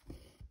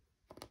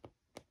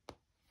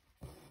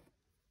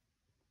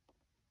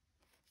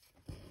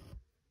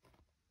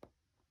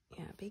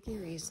 Yeah, big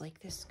areas like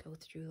this go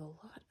through a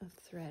lot of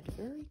thread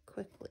very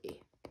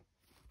quickly.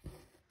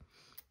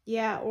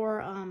 Yeah,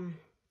 or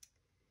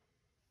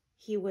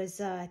he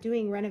was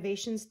doing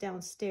renovations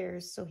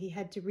downstairs, so he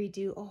had to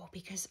redo,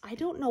 because I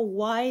don't know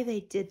why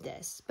they did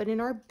this, but in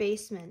our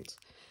basement,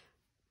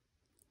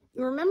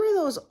 you remember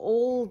those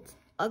old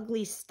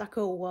ugly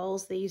stucco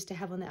walls they used to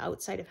have on the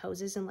outside of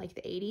houses in like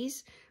the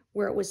 80s,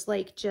 where it was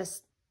like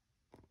just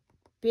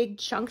big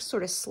chunks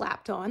sort of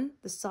slapped on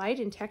the side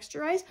and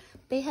texturized?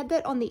 They had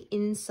that on the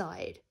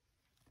inside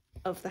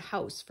of the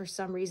house for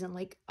some reason.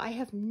 Like, I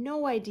have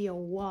no idea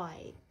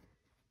why.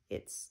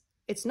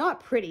 It's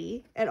not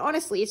pretty, and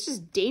honestly, it's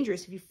just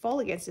dangerous. If you fall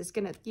against it, it's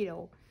gonna, you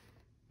know,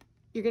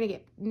 you're gonna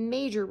get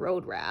major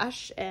road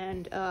rash.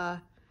 And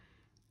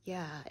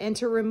Yeah, and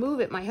to remove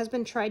it, my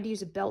husband tried to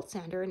use a belt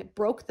sander and it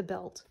broke the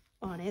belt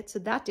on it, so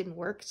that didn't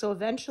work. So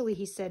eventually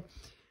he said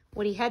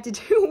what he had to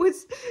do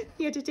was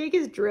he had to take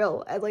his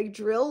drill and like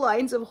drill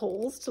lines of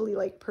holes till he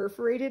like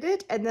perforated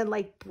it and then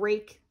like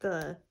break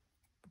the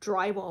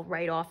drywall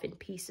right off in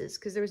pieces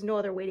because there was no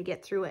other way to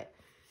get through it.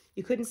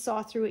 You couldn't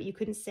saw through it, you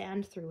couldn't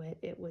sand through it.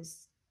 It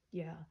was,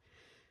 yeah.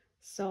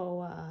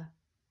 So,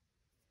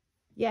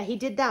 yeah, he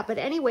did that. But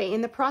anyway,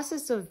 in the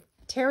process of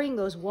tearing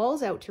those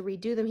walls out to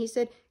redo them, he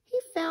said he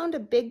found a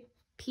big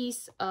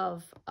piece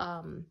of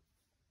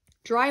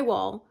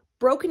drywall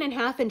broken in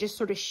half and just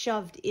sort of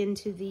shoved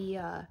into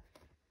the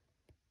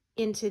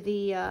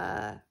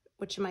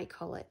what you might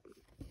call it,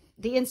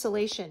 the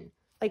insulation.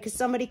 Like, 'cause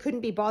somebody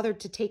couldn't be bothered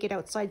to take it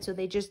outside, so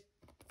they just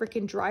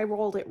freaking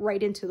drywalled it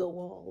right into the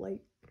wall. Like,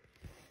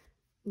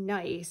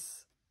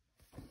 nice.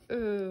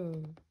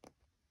 Ooh.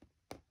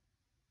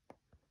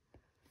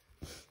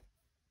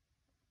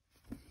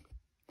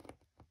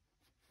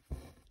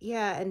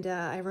 Yeah, and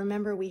I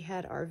remember we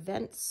had our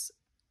vents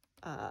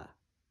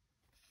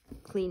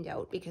cleaned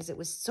out because it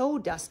was so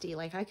dusty.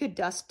 Like, I could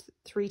dust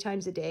 3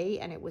 times a day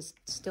and it was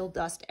still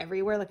dust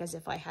everywhere, like as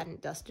if I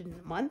hadn't dusted in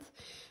a month.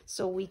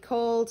 So we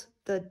called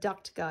the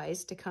duct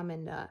guys to come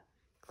and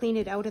clean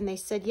it out, and they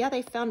said, yeah,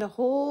 they found a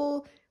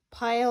whole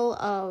pile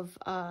of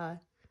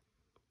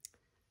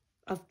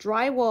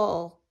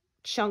drywall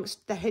chunks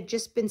that had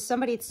just been,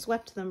 somebody had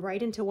swept them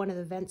right into one of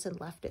the vents and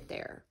left it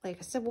there. Like,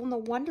 I said, well, no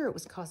wonder it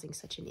was causing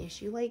such an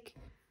issue. Like,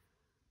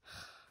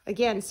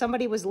 again,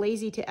 somebody was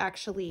lazy to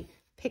actually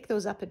pick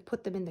those up and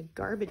put them in the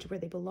garbage where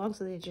they belong,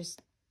 so they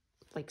just,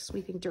 like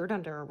sweeping dirt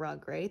under a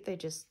rug, right? They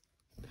just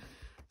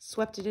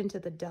swept it into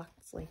the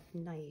ducts. Like,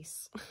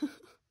 nice.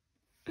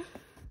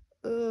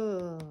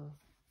 Ugh.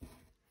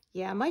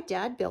 Yeah, my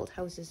dad built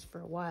houses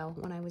for a while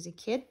when I was a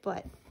kid,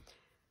 but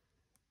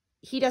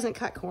he doesn't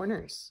cut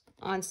corners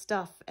on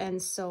stuff, and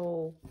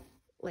so,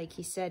 like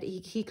he said,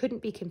 he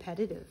couldn't be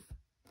competitive.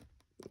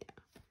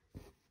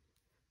 Yeah.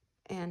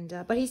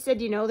 And but he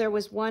said, you know, there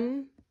was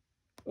one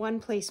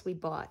place we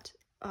bought.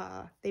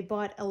 They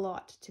bought a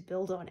lot to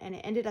build on, and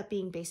it ended up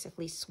being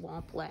basically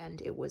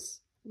swampland. It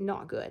was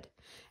not good.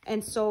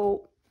 And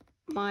so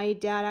my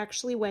dad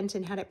actually went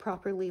and had it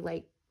properly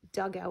like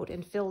dug out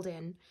and filled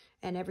in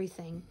and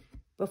everything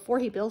before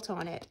he built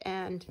on it.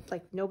 And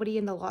like nobody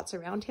in the lots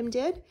around him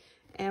did.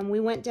 And we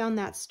went down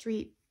that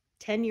street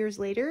 10 years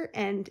later,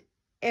 and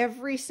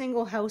every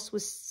single house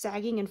was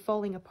sagging and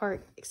falling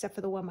apart except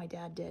for the one my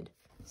dad did.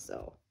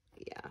 So,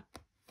 yeah.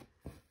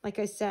 Like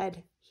I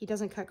said, he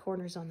doesn't cut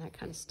corners on that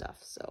kind of stuff,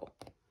 so.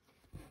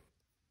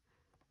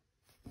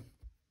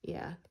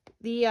 Yeah.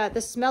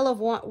 The smell of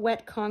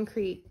wet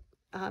concrete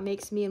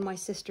makes me and my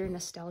sister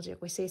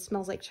nostalgic. We say it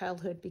smells like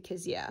childhood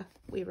because, yeah,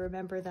 we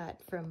remember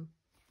that from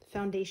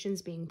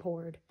foundations being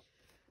poured.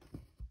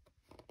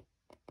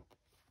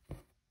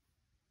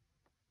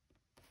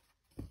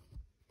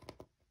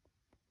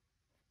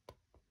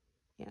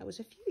 Yeah, it was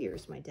a few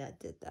years my dad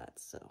did that,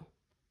 so.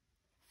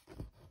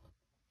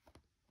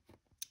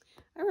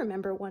 I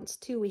remember once,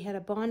 too, we had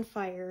a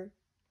bonfire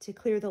to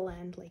clear the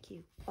land, like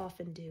you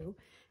often do,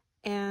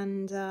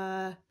 and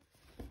a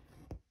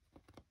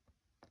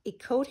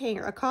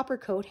copper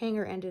coat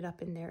hanger ended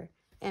up in there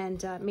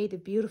and made the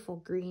beautiful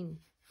green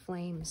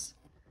flames.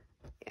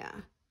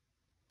 Yeah,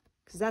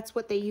 because that's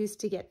what they use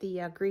to get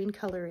the green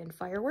color in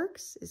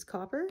fireworks, is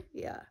copper.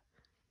 Yeah,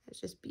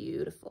 it's just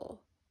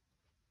beautiful.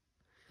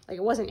 Like,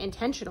 it wasn't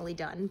intentionally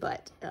done,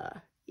 but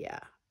yeah,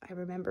 I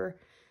remember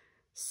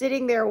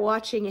sitting there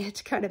watching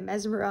it, kind of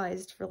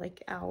mesmerized for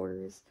like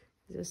hours.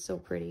 It was so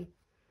pretty.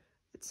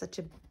 It's such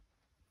a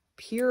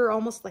pure,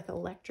 almost like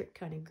electric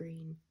kind of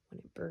green when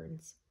it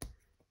burns.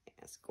 Yeah,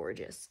 it's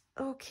gorgeous.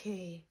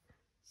 Okay,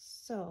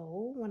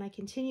 so when I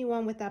continue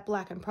on with that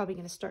black, I'm probably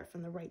going to start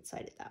from the right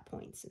side at that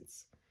point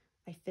since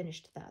I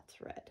finished that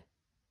thread.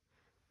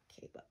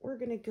 Okay, but we're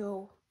going to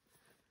go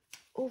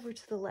over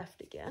to the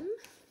left again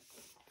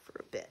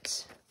for a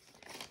bit,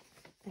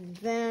 and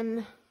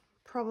then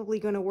probably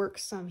going to work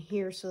some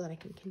here so that I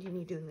can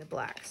continue doing the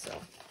black. So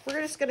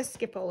we're just going to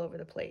skip all over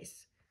the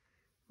place.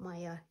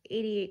 My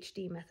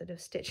ADHD method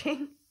of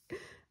stitching,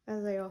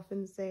 as I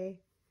often say.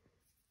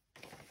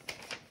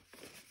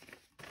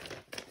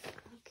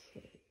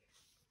 Okay.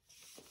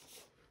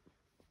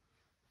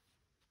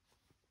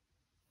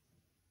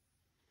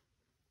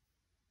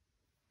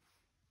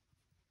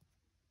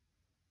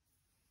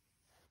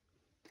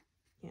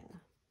 Yeah.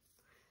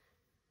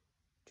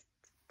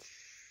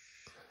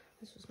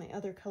 This was my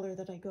other color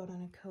that I got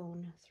on a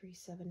cone,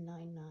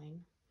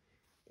 3799.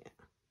 Yeah,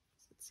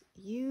 so it's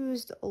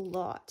used a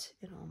lot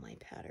in all my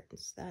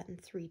patterns, that and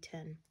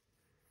 310.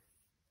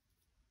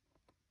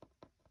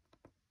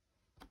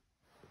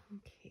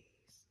 Okay,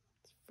 so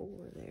that's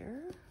 4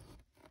 there.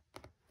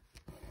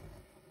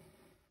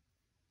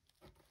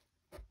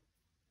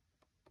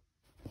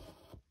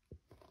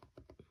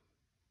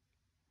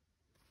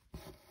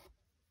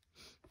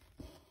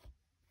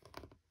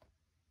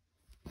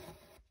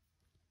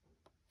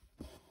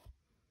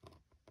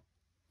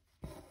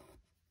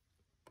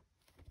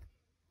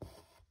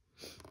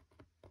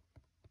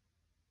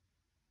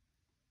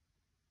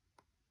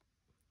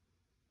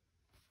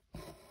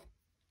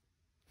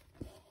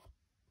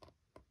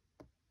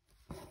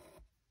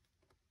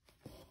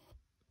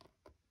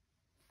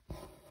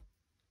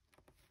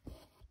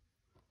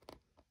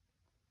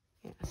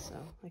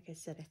 like I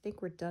said, I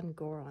think we're done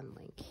Goron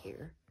Link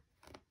here,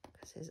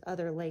 because his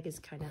other leg is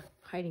kind of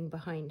hiding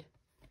behind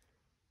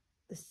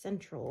the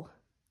central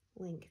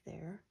link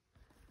there.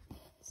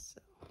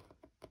 So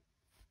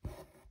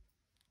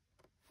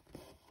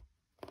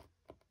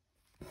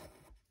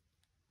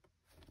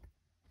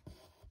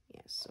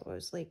yeah, so I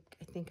was like,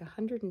 I think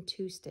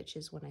 102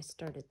 stitches when I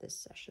started this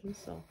session,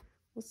 so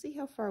we'll see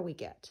how far we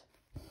get.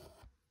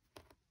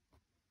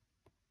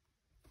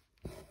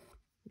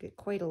 Get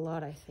quite a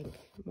lot, I think,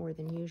 more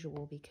than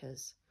usual,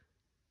 because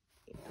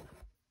yeah,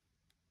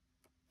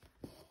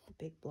 the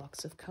big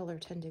blocks of color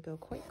tend to go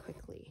quite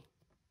quickly.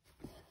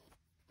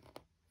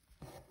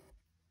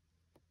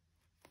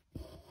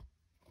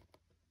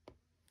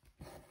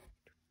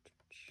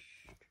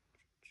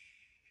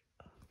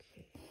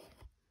 Okay.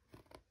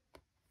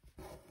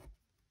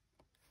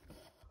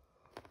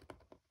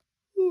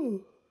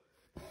 Ooh,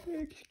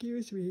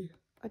 excuse me.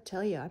 I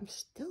tell you, I'm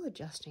still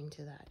adjusting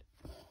to that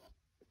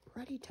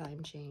ruddy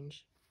time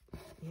change.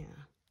 Yeah.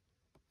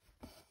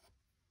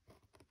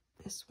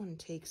 This one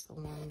takes the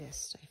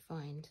longest, I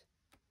find.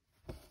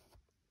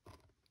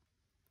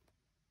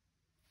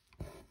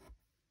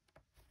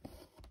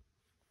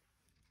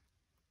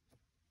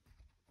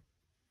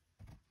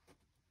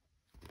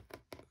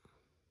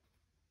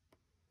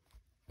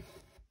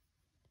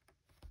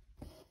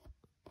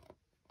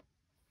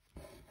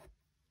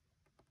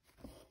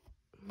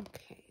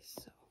 Okay,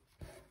 so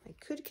I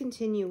could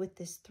continue with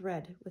this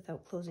thread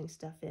without closing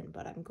stuff in,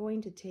 but I'm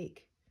going to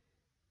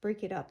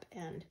break it up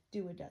and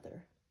do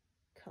another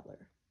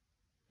color.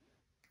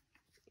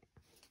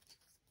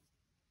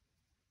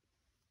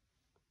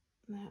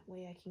 That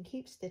way I can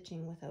keep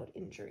stitching without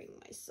injuring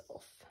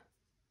myself.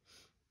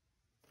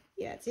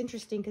 Yeah, it's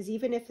interesting because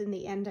even if in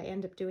the end I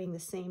end up doing the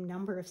same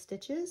number of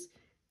stitches,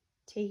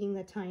 taking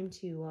the time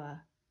to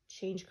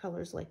change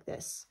colors like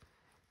this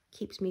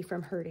keeps me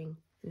from hurting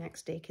the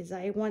next day, because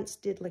I once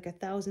did like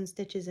 1,000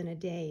 stitches in a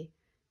day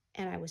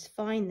and I was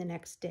fine the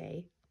next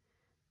day.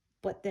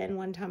 But then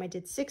one time I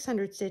did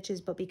 600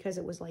 stitches, but because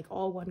it was like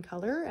all one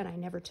color and I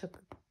never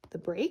took the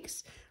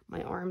breaks,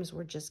 my arms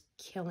were just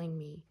killing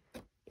me.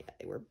 Yeah,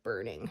 they were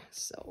burning.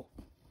 So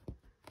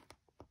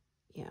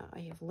yeah, I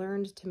have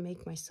learned to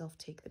make myself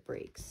take the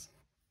breaks.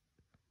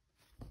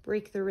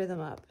 Break the rhythm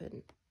up,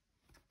 and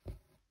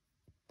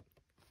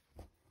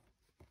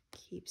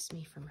keeps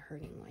me from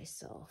hurting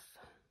myself.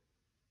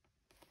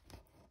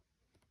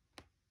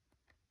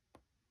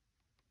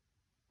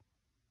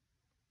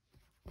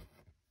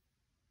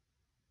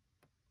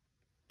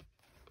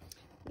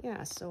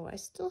 Yeah, so I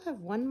still have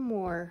one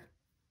more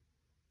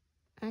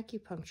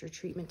acupuncture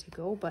treatment to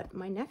go, but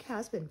my neck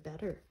has been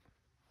better.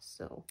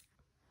 So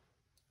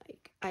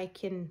I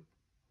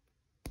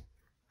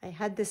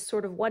had this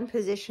sort of one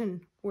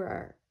position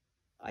where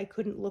I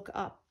couldn't look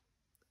up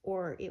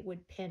or it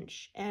would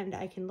pinch, and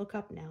I can look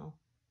up now.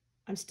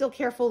 I'm still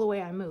careful the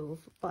way I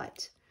move,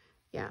 but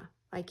yeah,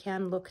 I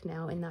can look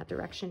now in that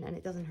direction and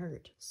it doesn't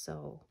hurt.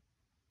 So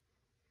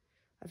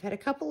I've had a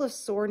couple of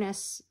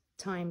soreness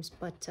times,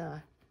 but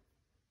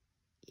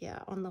yeah,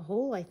 on the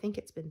whole, I think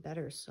it's been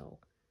better. So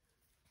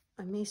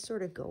I may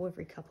sort of go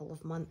every couple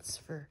of months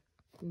for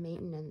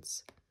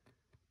maintenance.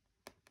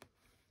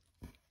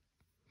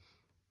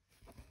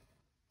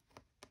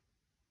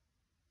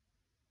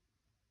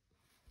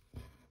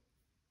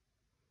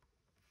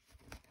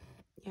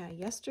 Yeah,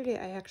 yesterday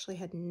I actually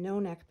had no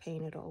neck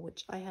pain at all,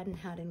 which I hadn't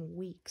had in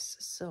weeks,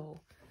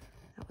 so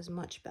that was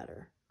much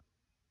better.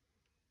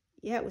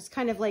 Yeah, it was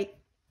kind of like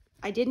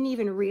I didn't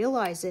even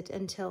realize it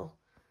until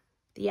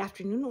the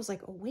afternoon. I was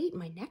like, oh wait,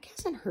 my neck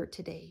hasn't hurt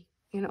today.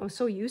 You know, I was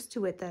so used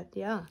to it that,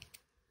 yeah,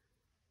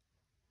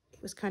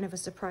 it was kind of a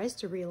surprise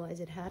to realize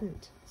it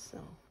hadn't. So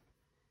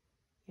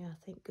yeah,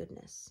 thank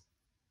goodness.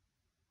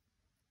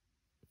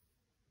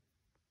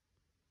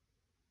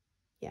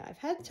 Yeah, I've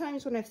had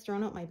times when I've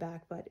thrown out my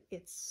back, but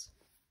it's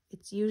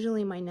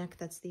usually my neck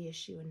that's the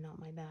issue and not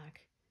my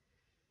back.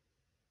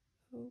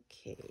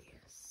 Okay,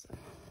 so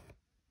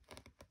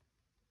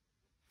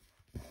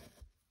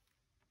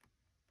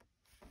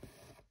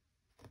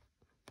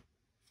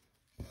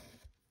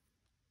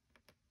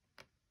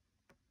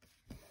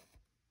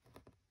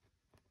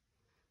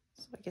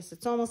I guess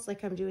it's almost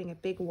like I'm doing a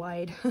big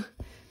wide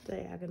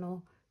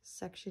diagonal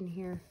section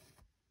here.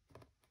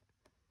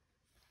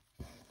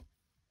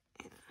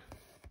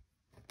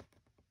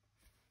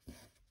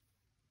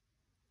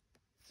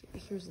 So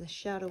here's the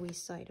shadowy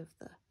side of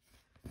the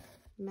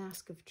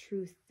mask of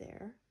truth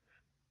there.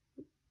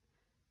 To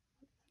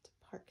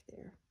park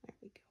there. There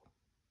we go.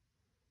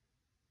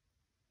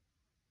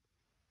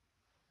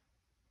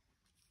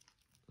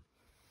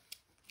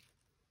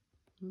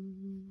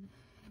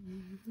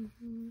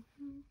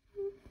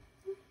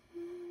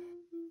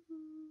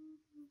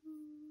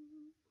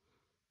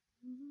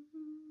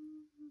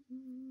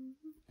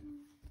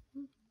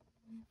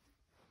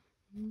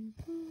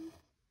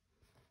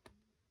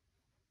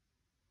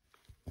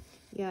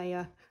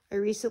 Yeah. I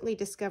recently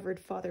discovered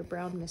Father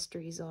Brown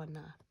Mysteries on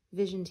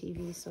Vision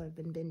TV, so I've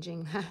been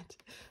binging that.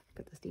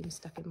 Got the theme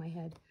stuck in my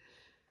head.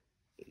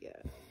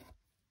 Yeah.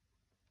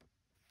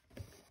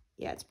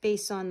 Yeah, it's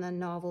based on the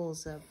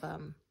novels of,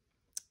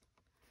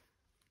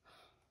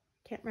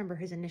 can't remember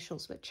his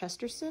initials, but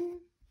Chesterton,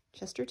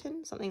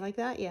 something like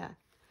that. Yeah.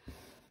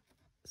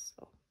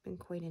 So, been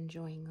quite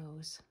enjoying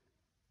those.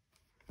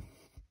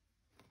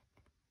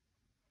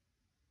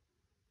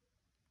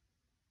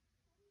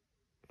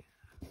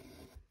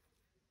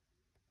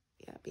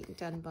 Yeah, being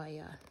done by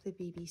the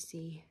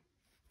BBC.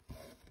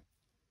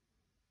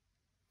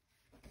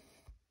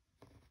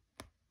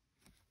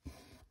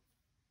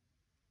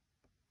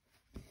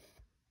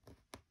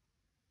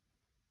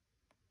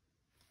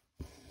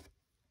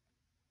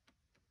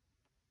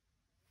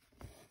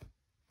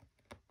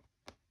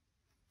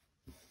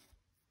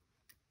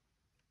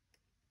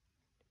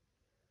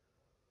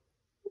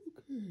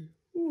 Okay.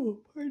 Oh,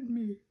 pardon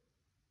me.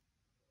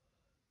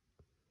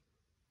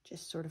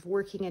 Just sort of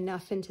working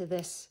enough into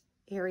this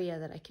area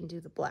that I can do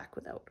the black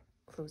without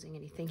closing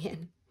anything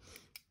in.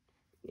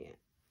 Yeah.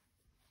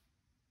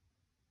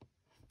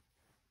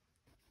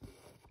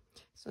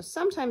 So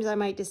sometimes I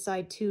might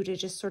decide too to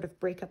just sort of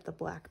break up the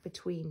black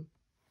between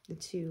the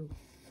two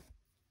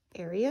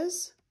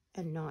areas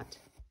and not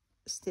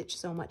stitch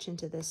so much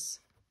into this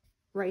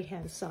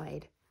right-hand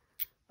side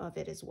of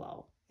it as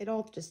well. It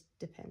all just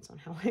depends on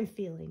how I'm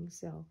feeling.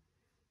 So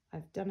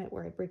I've done it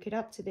where I break it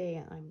up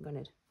today. I'm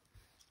going to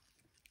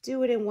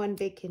do it in one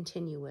big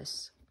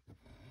continuous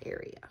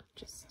area.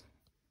 Just,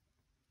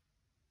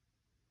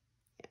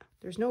 yeah,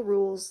 there's no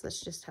rules. That's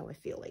just how I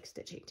feel like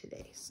stitching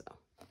today. So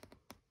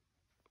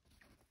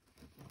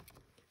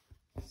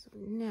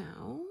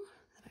now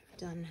that I've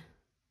done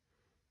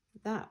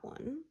that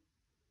one,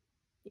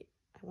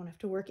 I won't have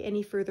to work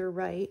any further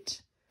right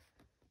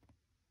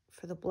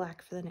for the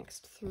black for the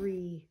next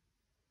 3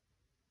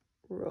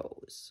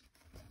 rows.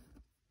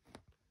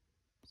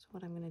 So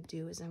what I'm going to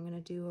do is I'm going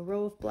to do a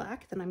row of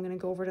black, then I'm going to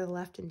go over to the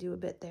left and do a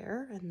bit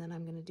there, and then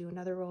I'm going to do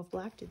another row of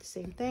black, do the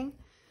same thing.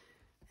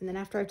 And then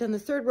after I've done the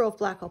 3rd row of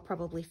black, I'll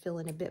probably fill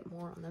in a bit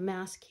more on the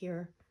mask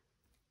here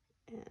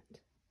and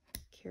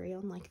carry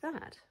on like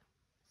that.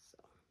 So,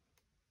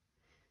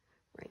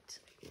 right,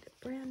 I need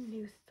a brand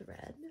new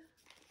thread.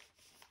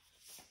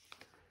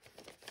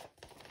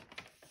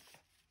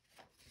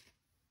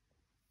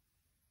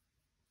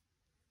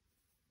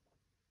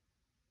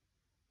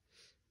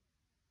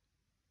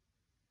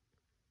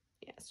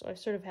 Yeah, so I've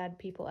sort of had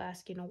people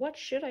ask, you know, what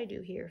should I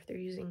do here if they're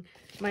using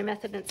my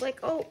method? And it's like,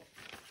 oh,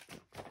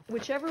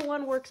 whichever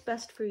one works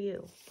best for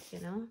you, you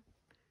know?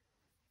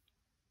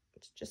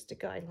 It's just a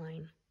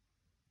guideline.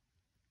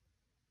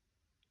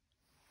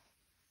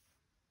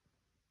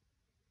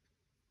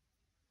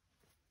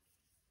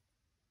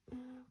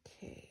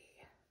 Okay.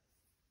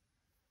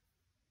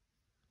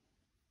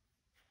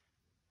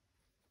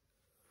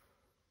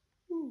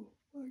 Oh,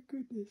 my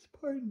goodness,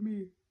 pardon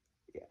me.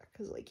 Yeah,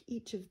 because like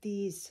each of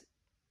these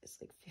is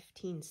like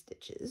 15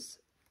 stitches,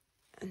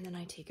 and then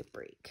I take a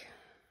break.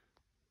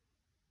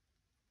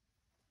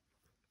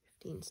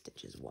 15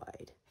 stitches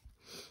wide.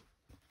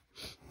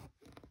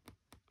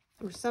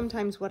 Or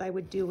sometimes what I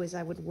would do is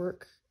I would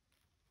work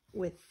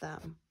with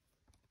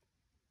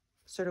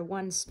sort of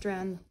one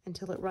strand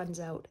until it runs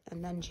out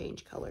and then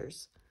change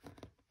colors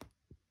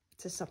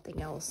to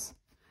something else.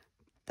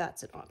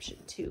 That's an option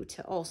too,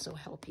 to also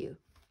help you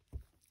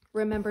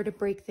remember to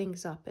break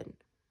things up and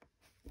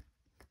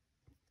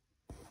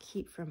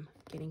keep from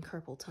getting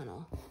carpal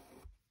tunnel.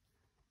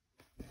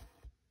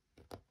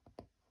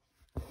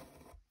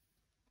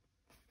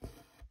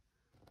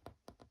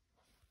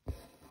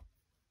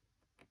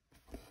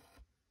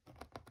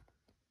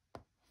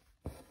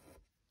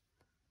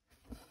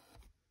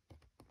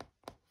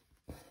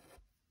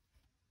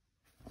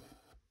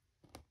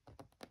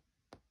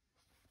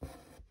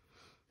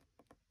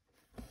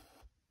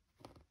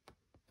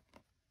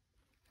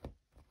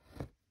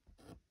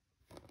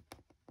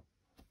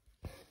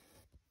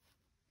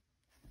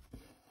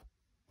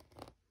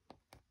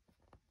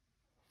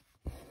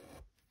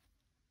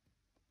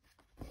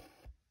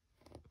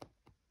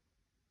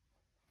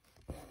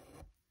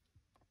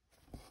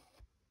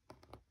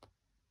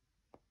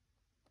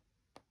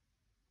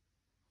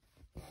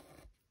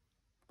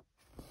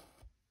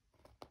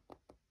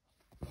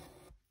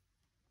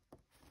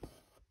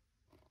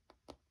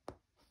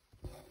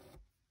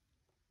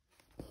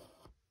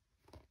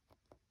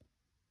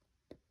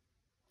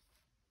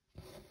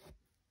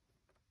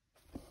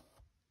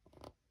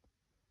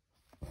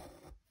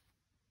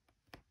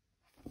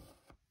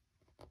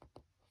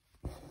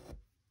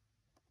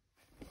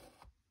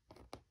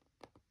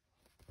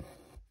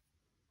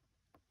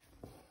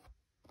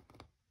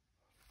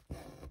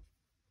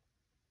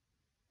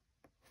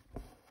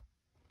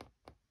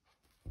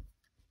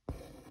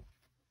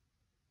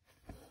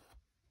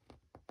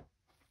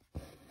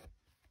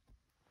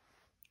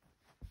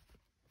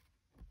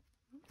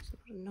 There's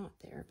not a knot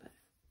there, but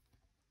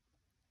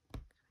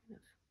kind of.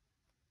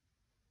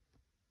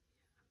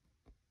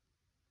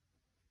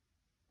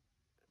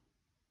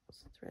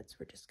 Those threads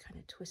were just kind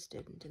of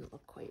twisted and didn't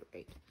look quite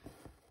right.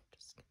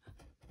 Just gonna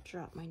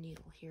drop my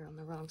needle here on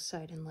the wrong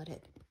side and let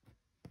it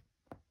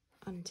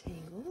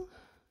untangle.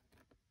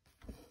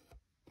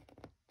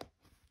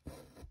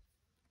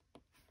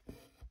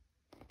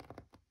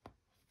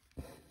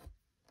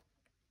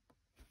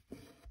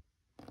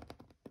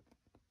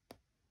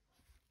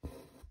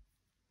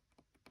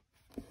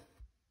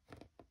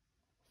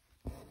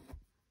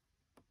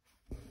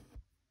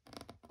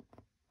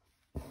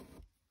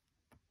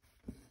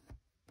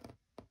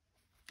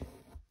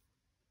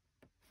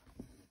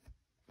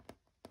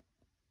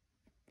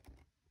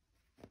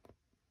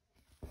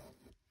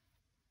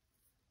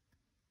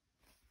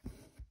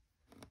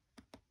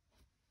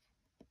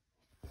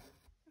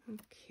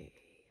 Okay.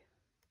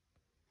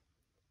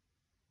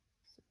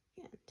 So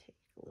again, take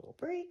a little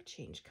break,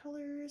 change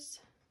colors.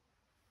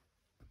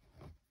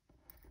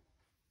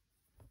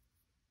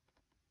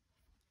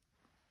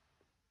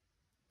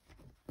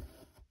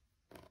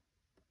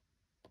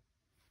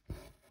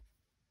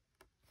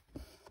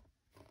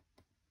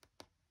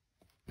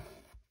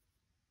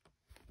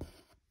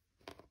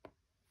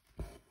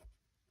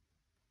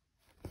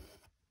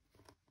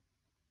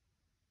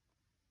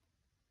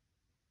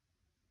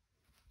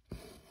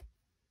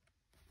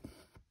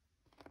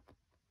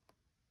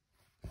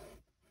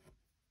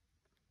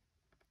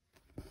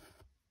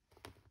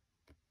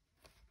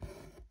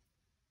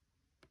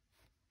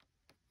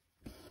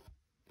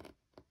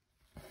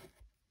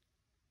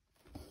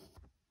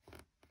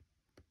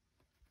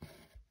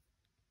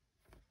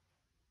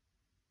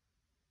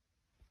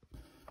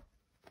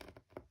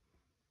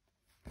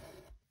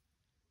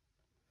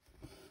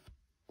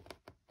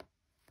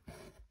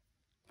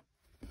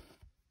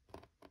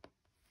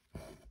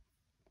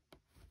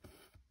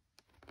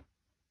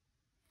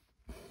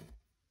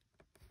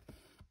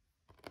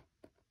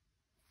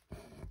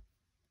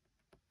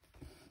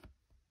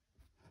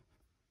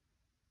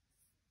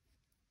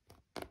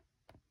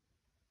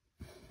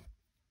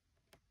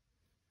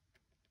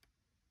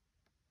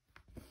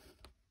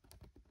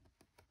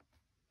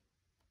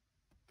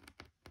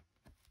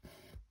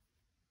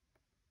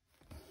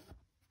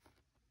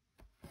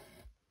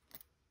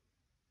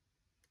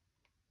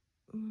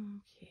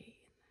 Okay,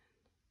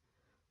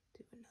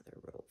 and then do another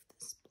row of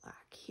this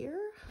black here.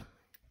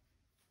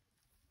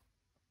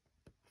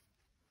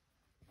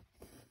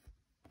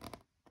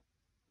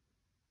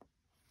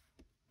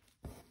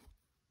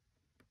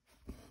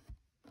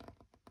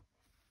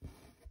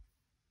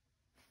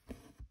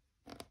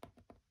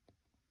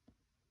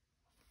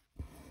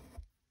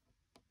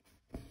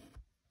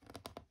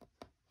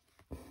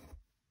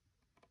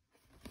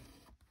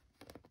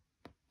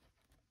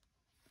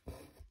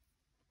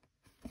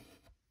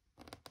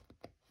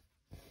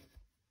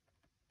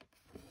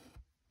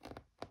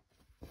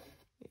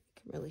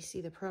 Really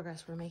see the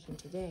progress we're making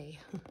today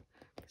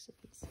because of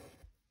these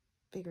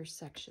bigger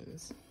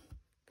sections.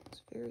 It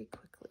goes very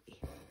quickly.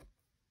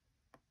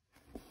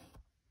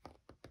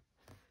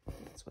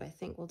 That's why I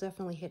think we'll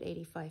definitely hit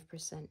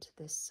 85%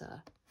 this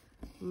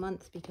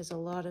month, because a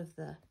lot of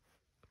the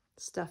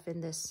stuff in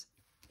this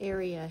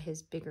area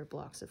has bigger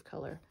blocks of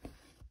color.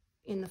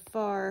 In the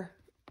far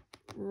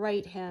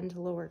right-hand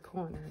lower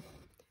corner,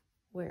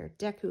 where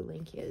Deku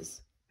Link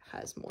is,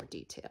 has more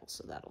detail,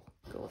 so that'll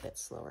go a bit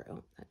slower.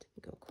 Oh, that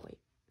didn't go quite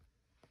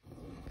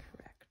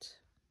correct.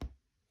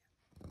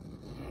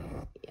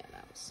 Yeah,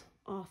 that was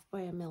off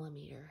by a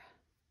millimeter.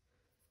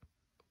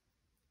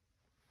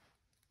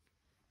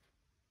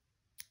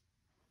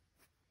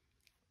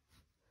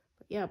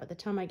 But yeah, by the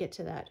time I get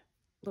to that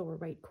lower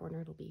right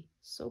corner, it'll be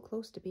so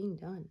close to being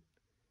done.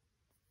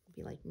 It'll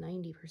be like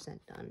 90%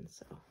 done,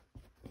 so.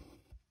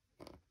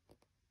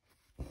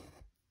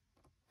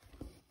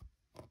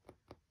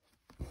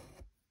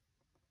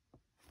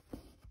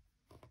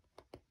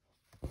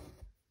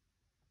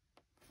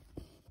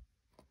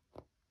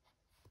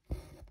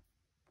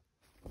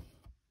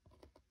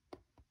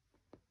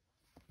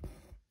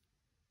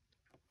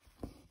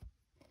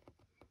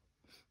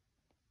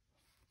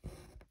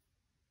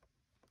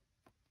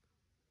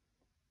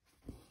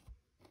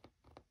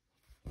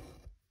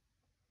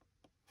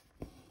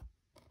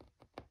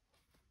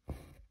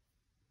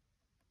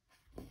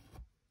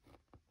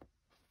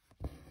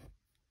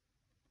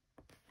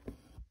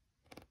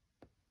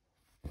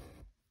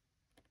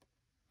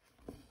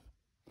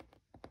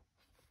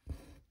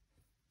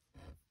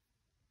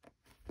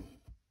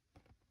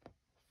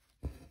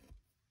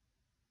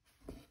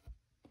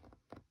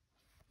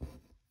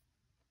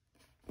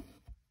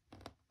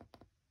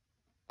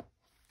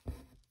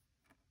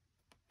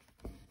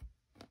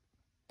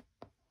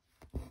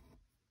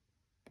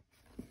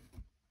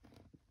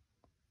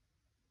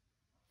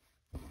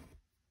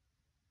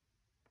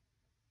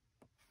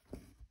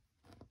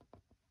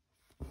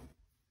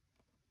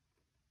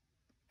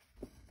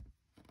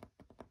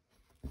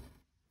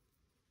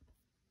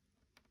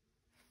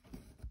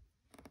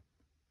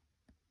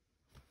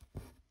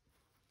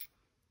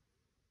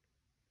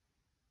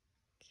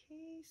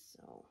 Okay,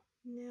 so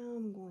now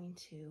I'm going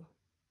to,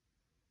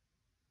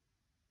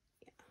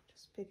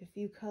 just pick a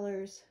few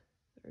colors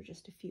that are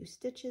just a few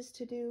stitches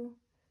to do.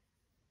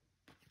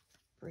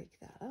 Break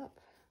that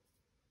up.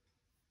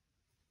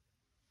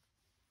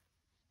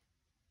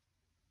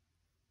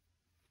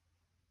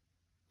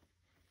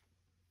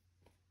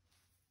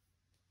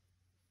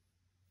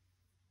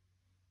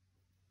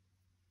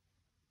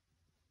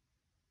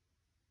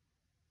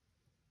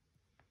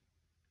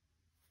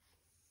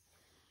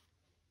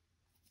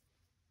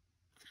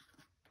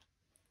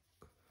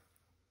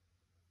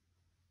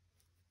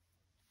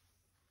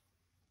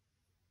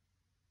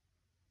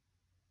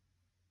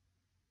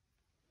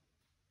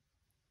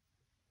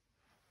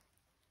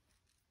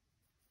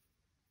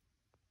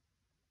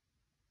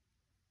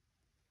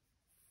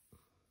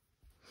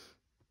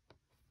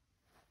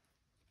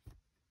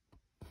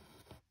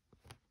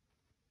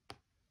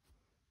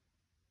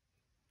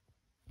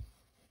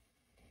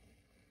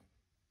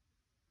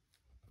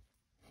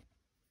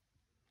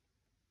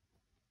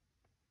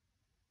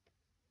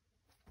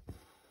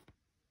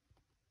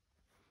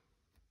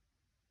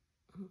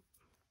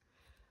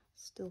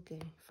 Still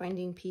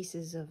finding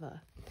pieces of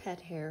a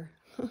pet hair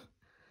from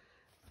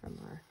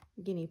our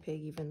guinea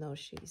pig, even though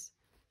she's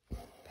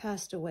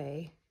passed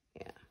away.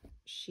 Yeah,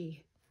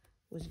 she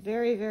was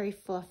very, very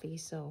fluffy,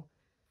 so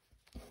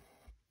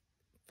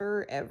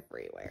fur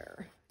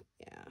everywhere.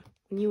 Yeah,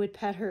 when you would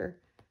pet her,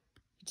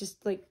 you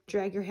just like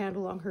drag your hand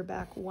along her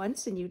back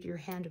once and your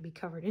hand would be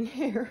covered in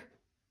hair.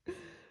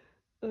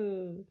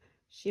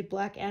 She had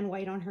black and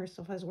white on her,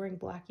 so if I was wearing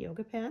black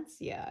yoga pants,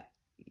 yeah,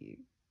 you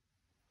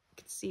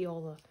could see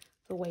all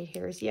the white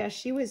hairs. Yeah,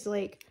 she was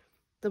like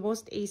the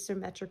most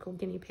asymmetrical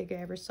guinea pig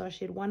I ever saw.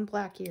 She had one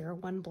black ear,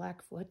 one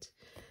black foot.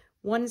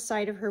 One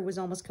side of her was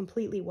almost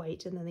completely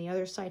white, and then the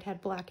other side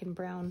had black and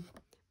brown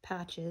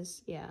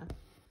patches. Yeah.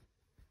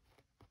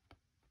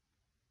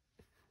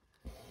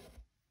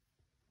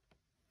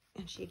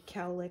 And she had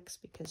cowlicks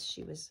because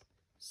she was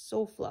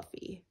so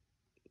fluffy.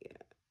 Yeah.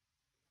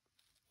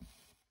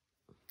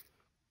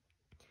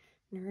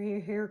 And her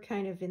hair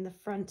kind of in the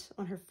front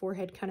on her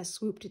forehead kind of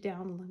swooped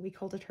down. We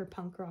called it her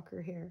punk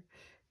rocker hair.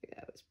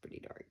 Yeah, it was pretty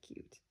darn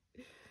cute.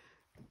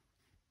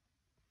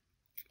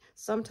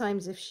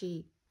 Sometimes if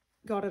she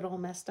got it all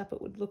messed up,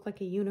 it would look like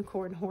a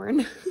unicorn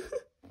horn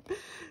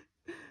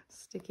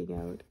sticking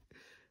out.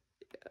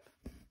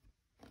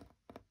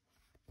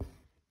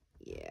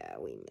 Yeah,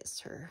 we miss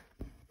her.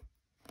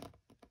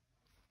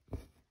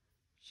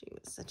 She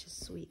was such a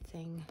sweet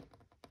thing.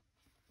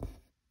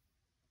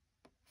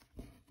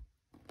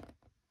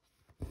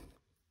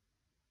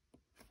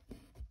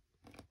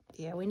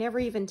 Yeah, we never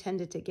even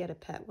intended to get a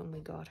pet when we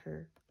got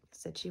her.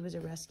 Said she was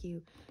a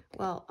rescue.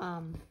 Well,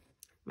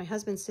 my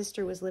husband's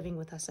sister was living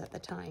with us at the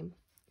time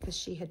because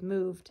she had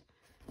moved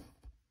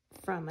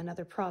from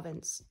another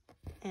province.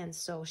 And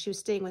so she was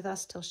staying with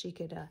us till she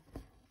could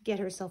get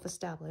herself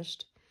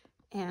established.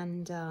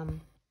 And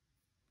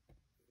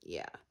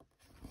yeah,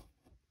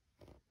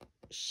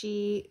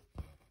 she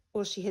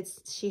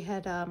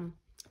had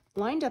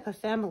lined up a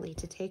family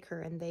to take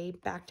her, and they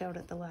backed out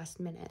at the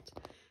last minute.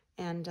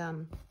 And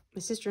my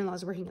sister-in-law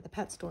was working at the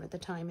pet store at the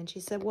time, and she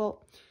said,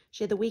 well,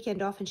 she had the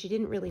weekend off and she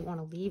didn't really want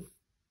to leave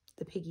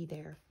the piggy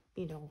there,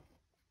 you know,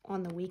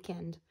 on the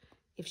weekend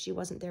if she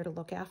wasn't there to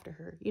look after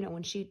her. You know,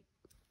 when she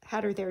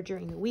had her there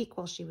during the week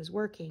while she was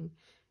working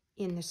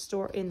in the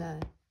store, in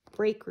the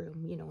break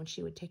room, you know, when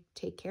she would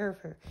take care of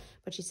her.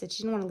 But she said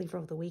she didn't want to leave her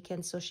over the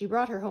weekend, so she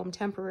brought her home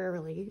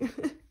temporarily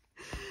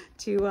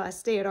to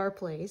stay at our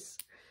place.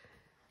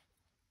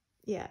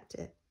 Yeah,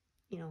 to,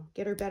 you know,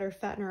 get her better,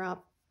 fatten her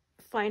up,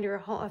 find her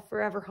a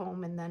forever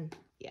home, and then,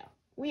 yeah,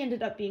 we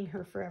ended up being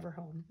her forever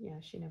home. Yeah,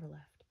 she never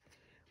left.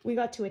 We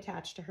got too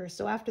attached to her,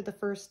 so after the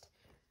first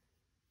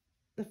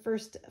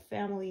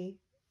family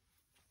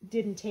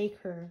didn't take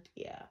her,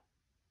 yeah,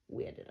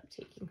 we ended up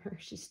taking her.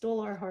 She stole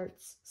our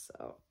hearts,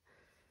 so,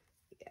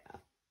 yeah.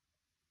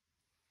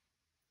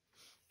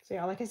 So,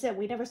 yeah, like I said,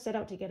 we never set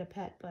out to get a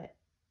pet, but,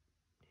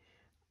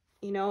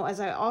 you know, as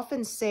I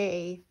often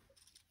say,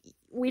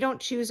 we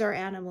don't choose our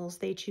animals,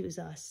 they choose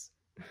us.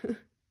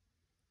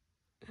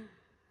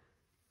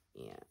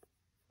 Yeah.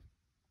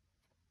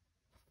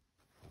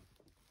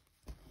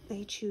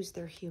 They choose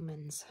their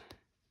humans.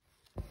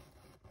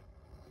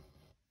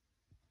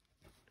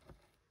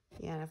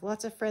 Yeah, I have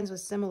lots of friends with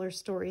similar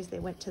stories. They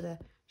went to the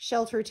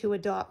shelter to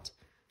adopt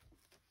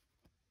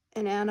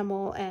an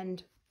animal,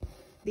 and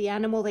the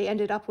animal they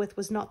ended up with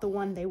was not the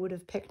one they would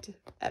have picked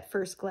at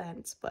first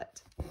glance,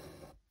 but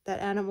that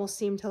animal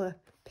seemed to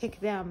pick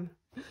them.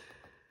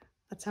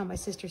 That's how my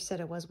sister said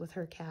it was with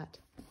her cat.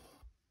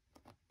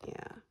 Yeah.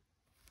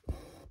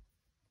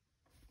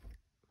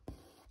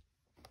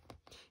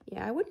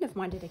 Yeah, I wouldn't have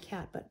minded a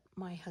cat, but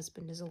my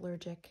husband is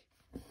allergic.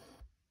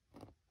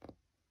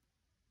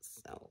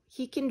 So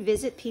he can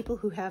visit people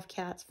who have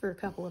cats for a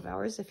couple of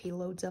hours if he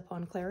loads up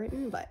on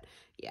Claritin, but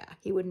yeah,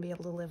 he wouldn't be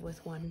able to live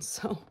with one,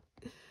 so.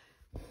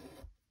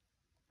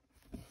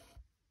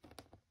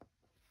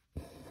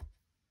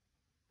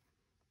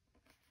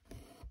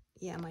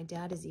 Yeah, my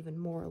dad is even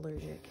more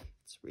allergic.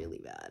 It's really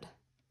bad.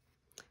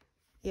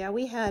 Yeah,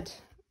 we had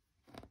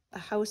a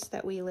house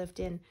that we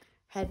lived in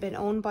had been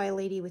owned by a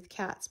lady with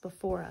cats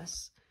before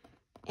us.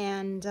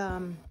 And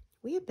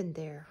we had been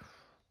there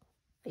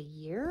a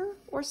year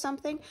or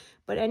something.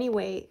 But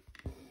anyway,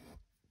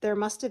 there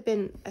must have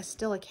been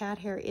still a cat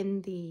hair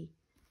in the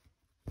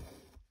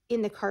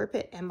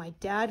carpet, and my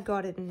dad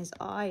got it in his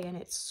eye and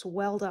it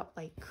swelled up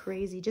like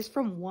crazy just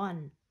from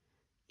one.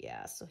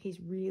 Yeah, so he's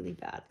really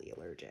badly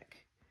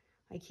allergic.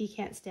 Like, he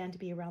can't stand to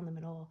be around them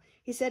at all.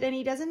 He said, and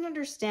he doesn't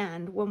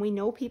understand when we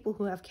know people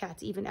who have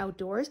cats, even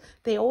outdoors,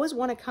 they always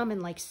want to come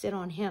and, like, sit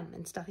on him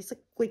and stuff. He's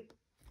like,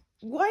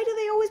 why do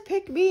they always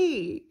pick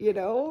me? You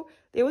know?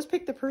 They always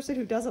pick the person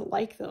who doesn't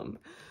like them.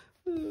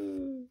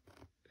 Because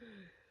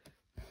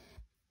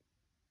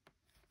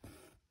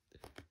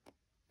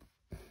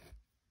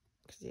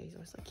he's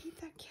always like,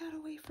 keep that cat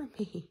away from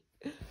me.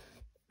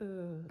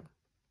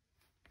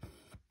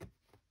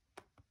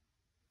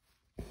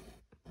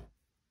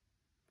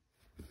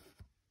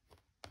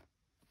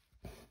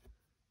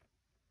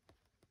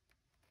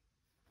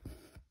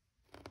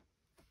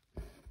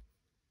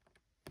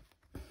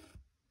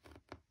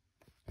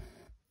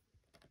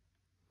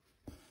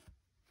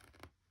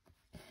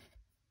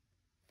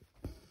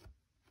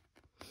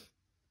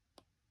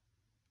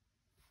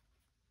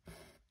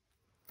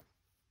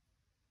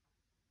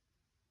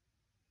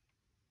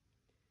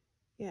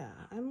 Yeah,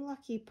 I'm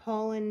lucky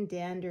pollen,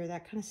 dander,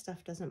 that kind of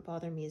stuff doesn't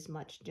bother me as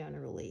much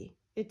generally.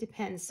 It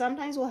depends.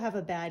 Sometimes we'll have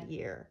a bad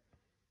year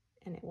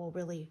and it will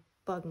really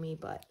bug me,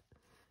 but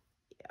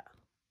yeah.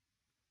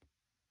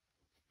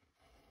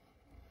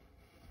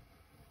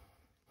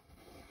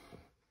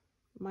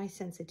 My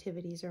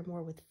sensitivities are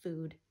more with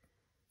food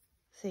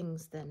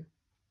things than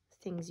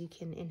things you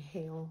can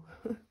inhale.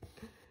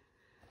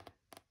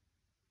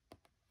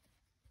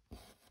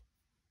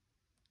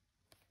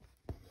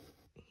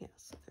 Yeah,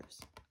 so there's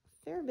a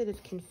fair bit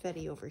of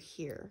confetti over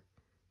here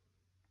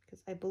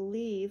because I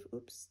believe,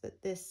 oops,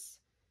 that this,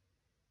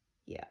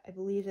 yeah, I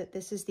believe that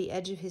this is the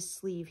edge of his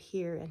sleeve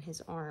here and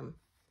his arm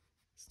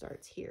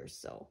starts here.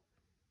 So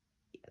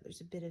yeah, there's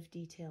a bit of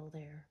detail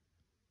there.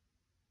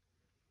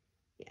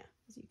 Yeah,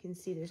 as you can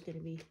see, there's going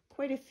to be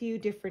quite a few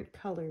different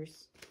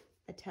colors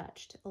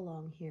attached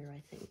along here,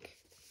 I think.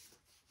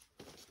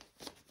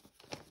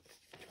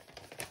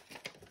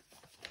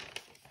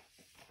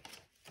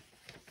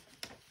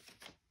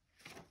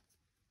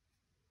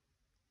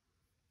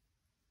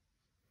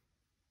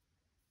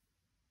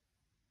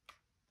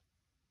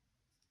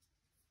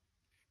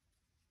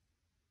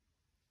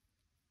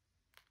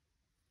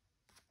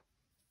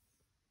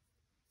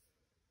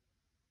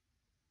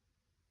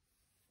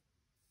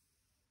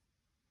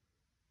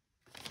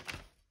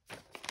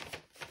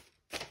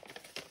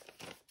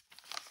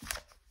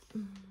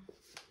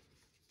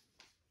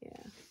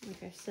 Yeah,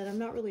 like I said, I'm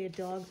not really a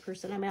dog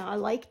person. I mean, I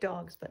like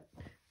dogs, but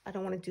I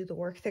don't want to do the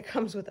work that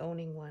comes with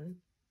owning one.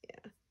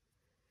 Yeah.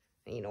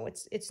 You know,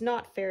 it's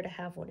not fair to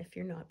have one if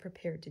you're not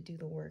prepared to do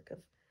the work of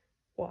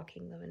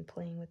walking them and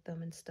playing with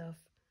them and stuff.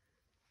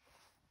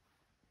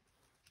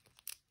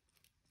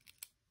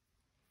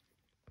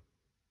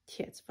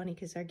 Yeah, it's funny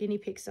because our guinea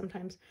pig,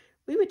 sometimes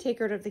we would take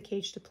her out of the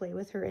cage to play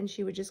with her and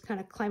she would just kind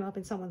of climb up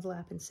in someone's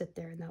lap and sit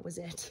there and that was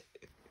it.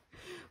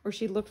 Or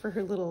she'd look for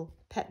her little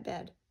pet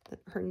bed,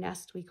 her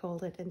nest we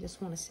called it, and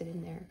just want to sit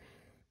in there.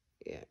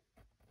 Yeah,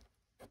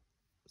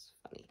 it's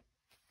funny.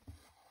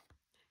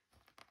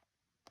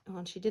 Oh,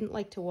 and she didn't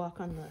like to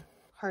walk on the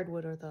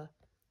hardwood or the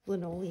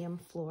linoleum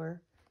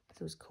floor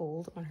because it was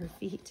cold on her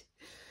feet.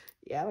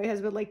 Yeah, my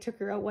husband took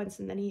her out once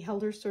and then he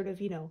held her sort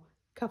of, you know,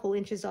 a couple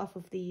inches off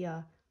of the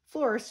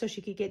floor so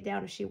she could get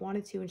down if she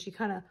wanted to, and she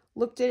kind of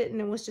looked at it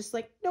and it was just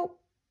like, nope,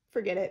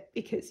 forget it,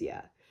 because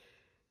yeah,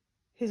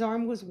 his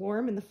arm was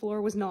warm and the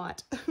floor was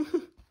not. Okay.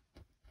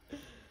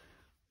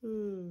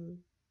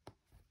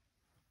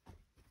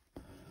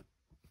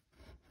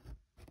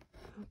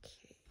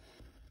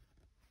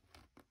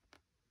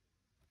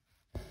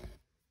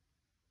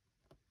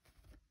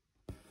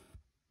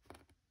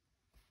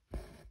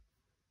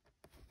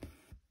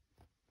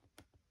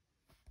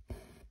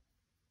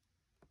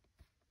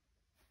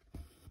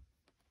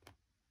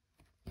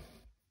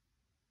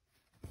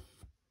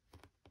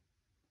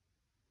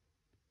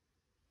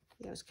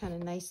 Yeah, it was kind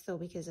of nice though,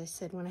 because I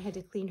said when I had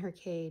to clean her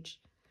cage,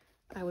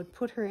 I would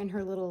put her in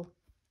her little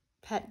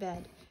pet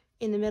bed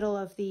in the middle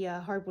of the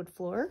hardwood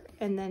floor,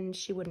 and then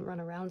she wouldn't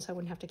run around, so I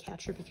wouldn't have to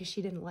catch her because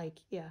she didn't want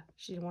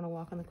to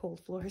walk on the cold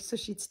floor, so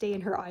she'd stay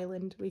in her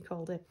island, we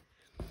called it.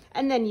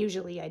 And then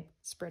usually I'd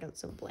spread out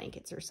some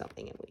blankets or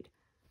something and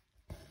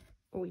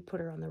we'd put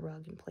her on the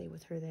rug and play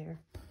with her there.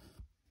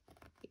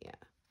 Yeah.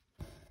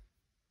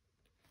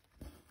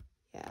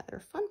 Yeah, they're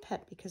a fun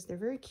pet because they're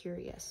very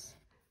curious.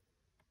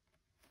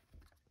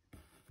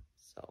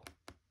 So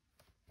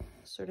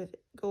sort of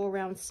go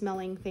around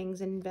smelling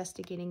things and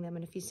investigating them,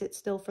 and if you sit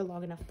still for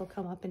long enough, they'll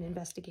come up and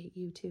investigate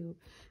you too.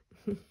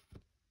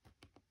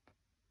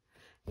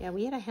 Yeah,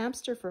 we had a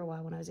hamster for a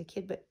while when I was a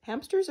kid, but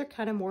hamsters are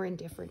kind of more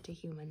indifferent to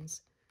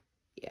humans.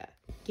 Yeah,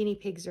 guinea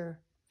pigs are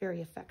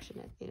very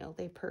affectionate, you know,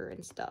 they purr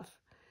and stuff.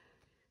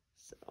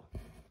 So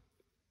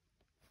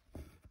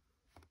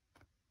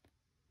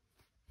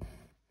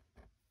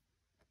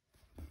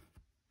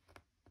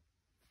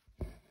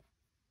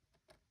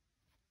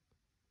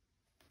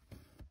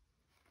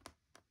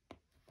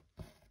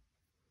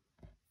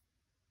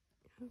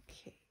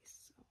okay,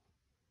 so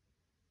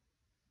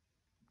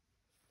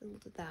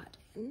filled that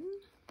in.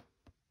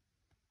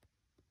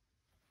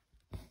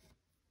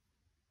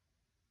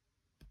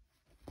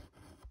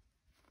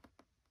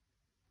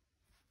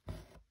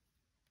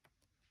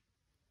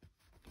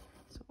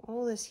 So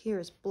all this here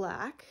is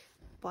black,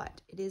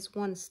 but it is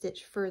one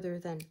stitch further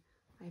than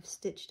I've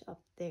stitched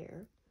up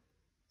there.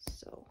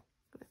 So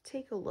I'm going to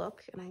take a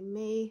look, and I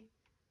may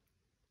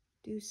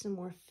do some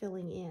more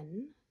filling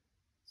in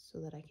so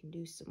that I can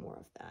do some more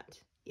of that.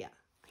 Yeah,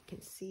 I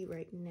can see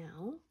right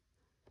now.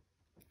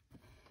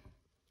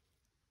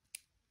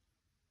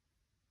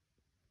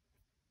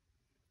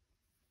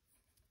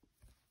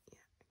 Yeah,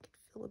 I could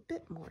fill a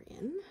bit more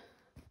in.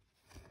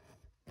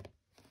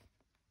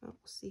 Well, we'll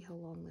see how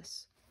long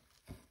this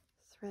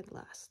thread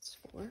lasts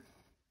for.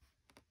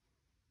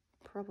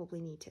 Probably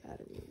need to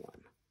add a new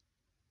one.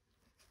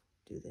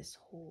 Do this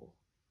whole,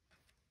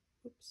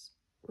 oops,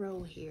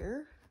 row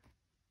here.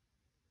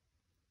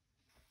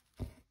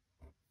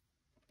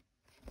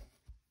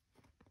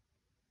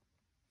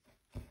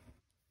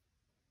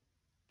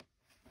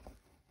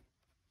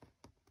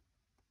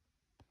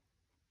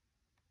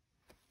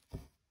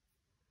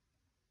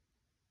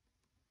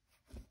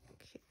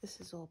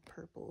 this is all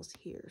purples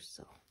here,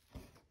 so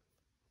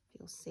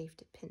feel safe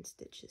to pin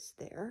stitches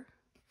there.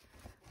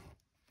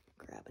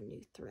 Grab a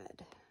new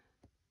thread.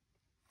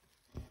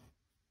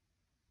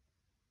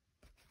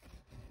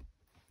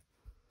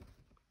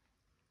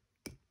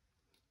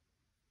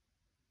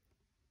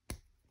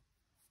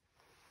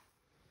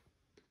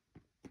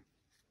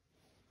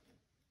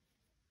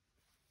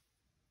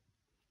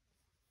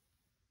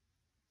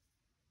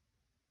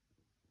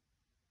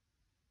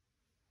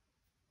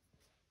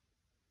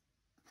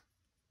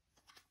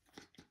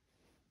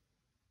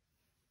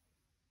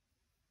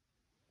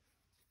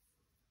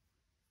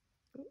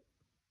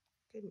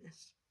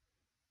 Goodness.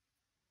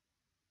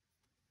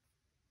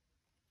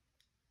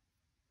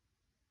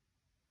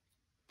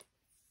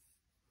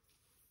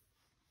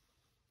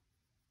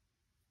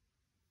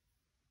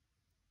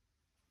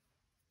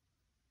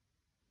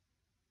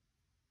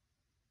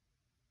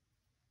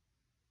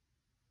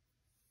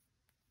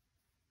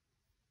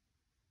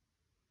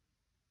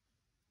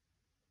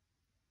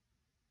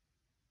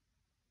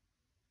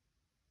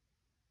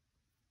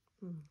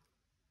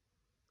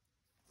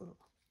 Oh.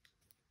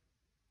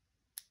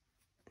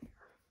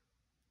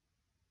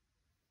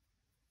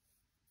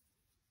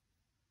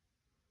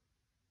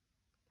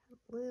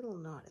 A little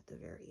knot at the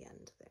very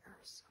end there,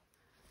 so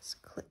let's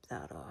clip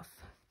that off.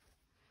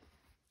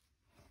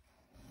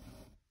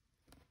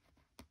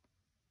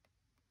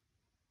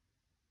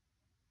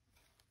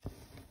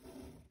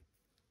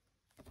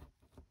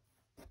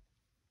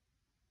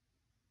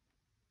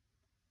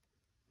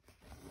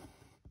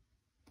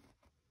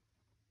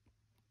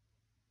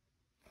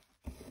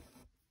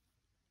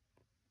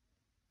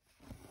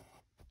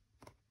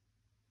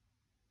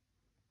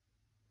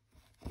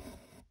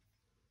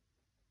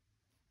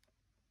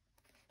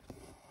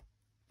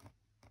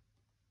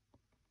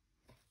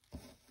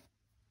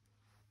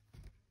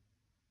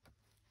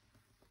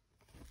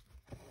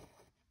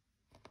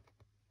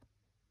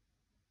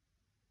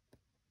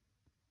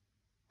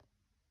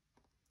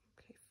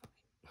 Okay,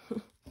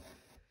 fine.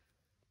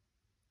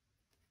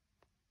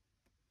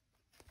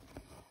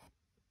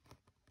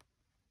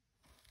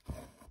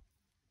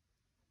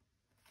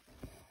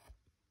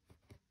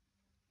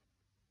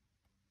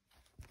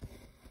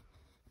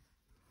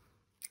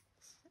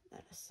 Set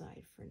that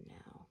aside for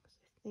now, because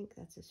I think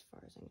that's as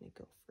far as I'm going to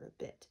go for a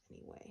bit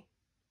anyway.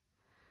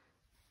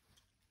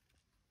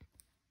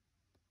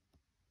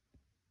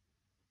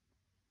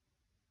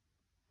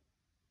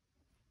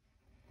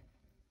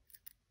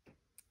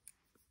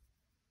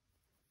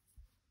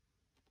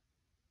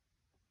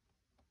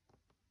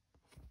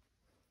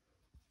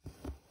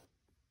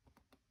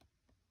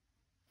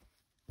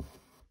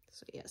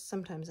 So yes,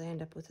 sometimes I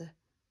end up with a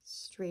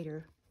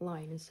straighter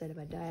line instead of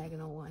a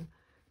diagonal one.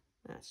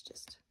 That's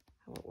just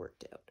how it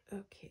worked out.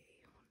 Okay,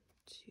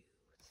 1, 2,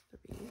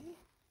 3.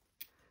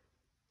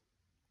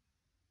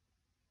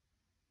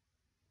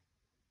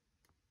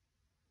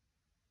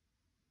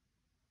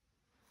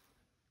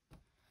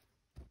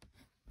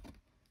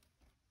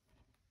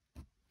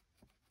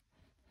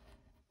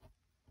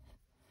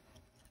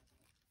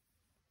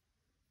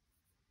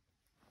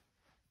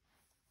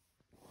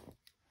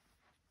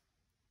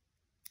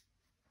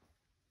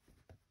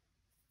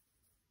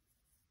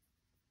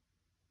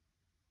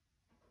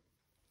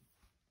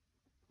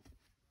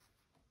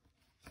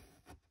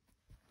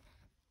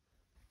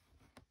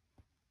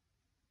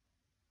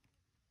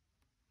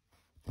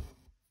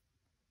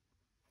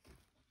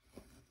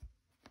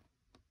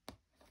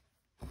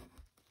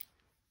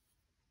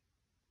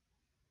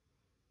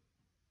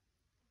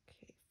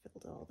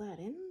 Filled all that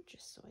in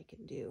just so I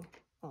can do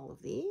all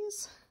of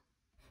these.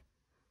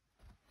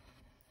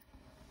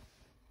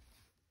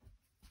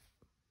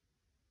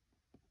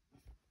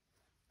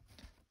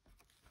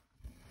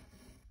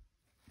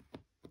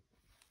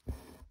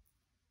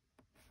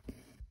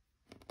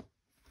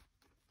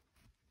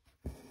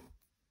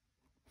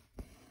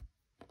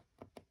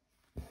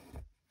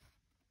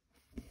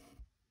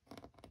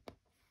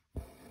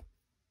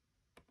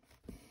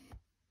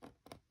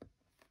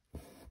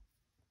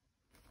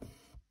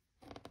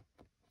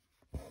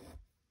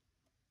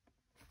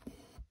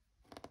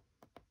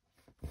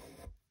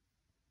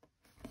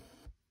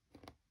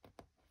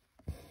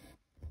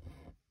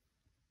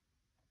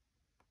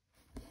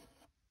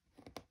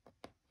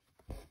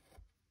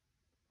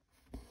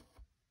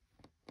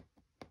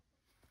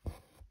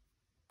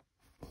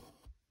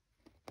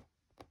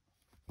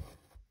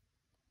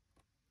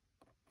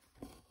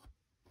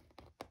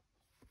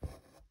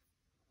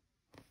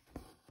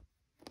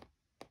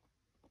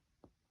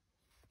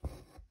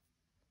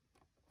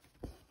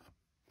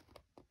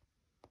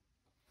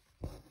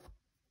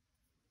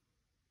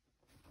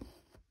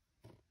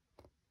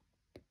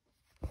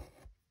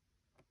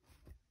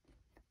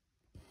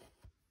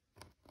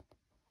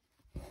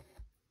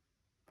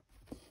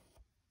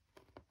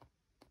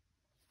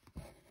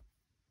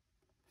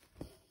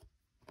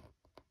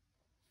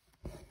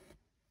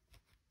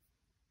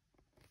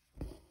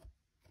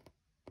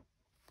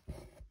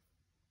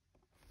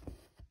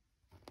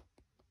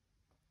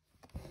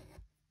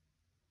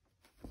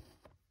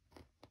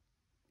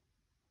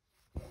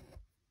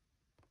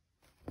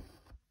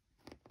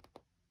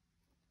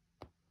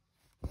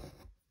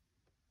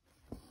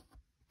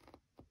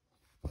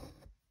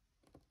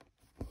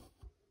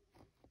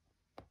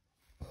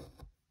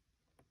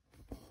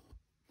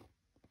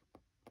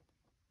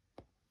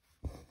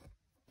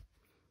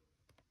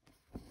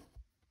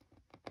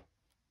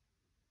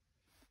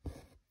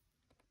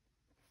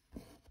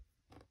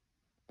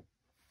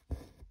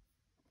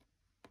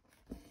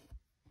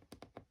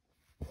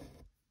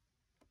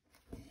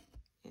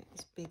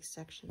 These big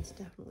sections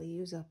definitely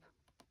use up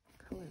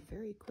color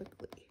very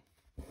quickly.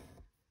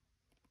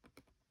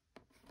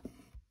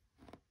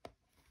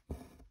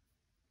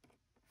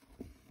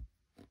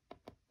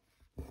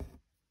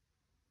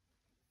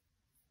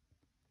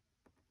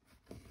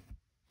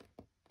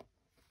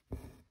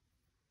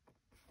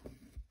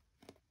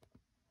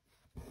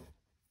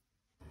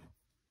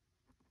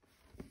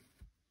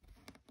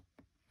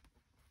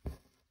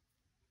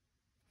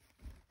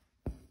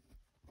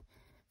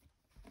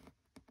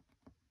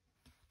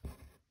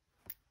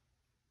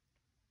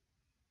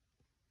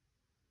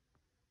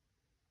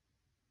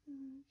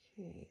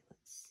 Okay,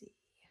 let's see.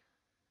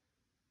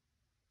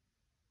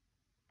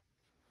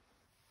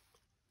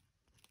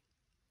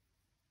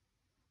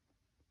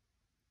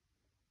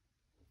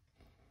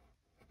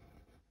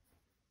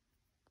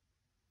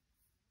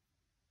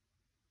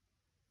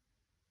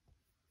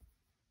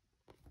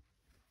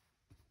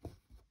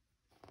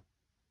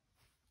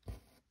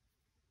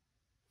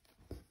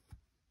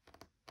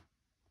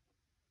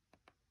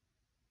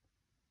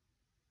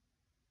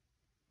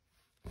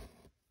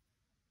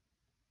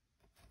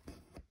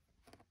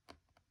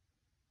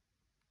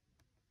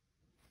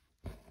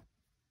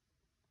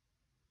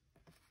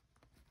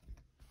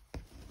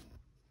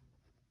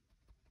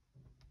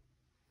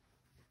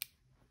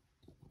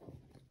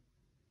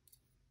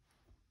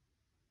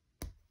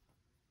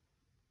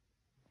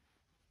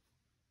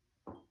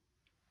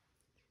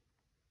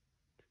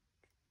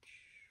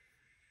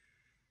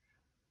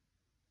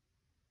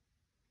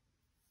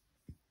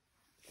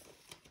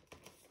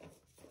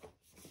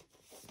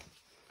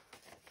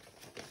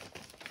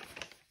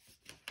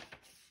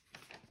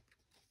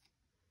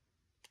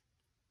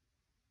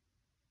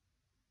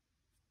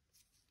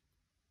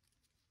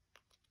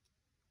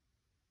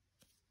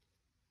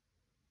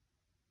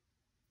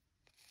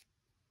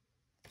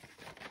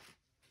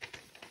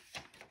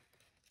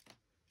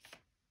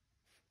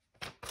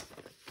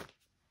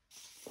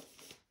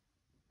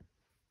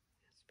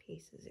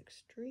 Piece is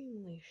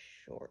extremely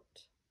short.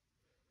 Let's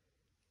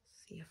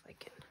see if I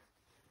can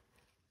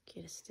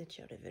get a stitch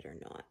out of it or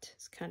not.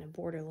 It's kind of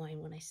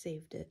borderline when I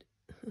saved it.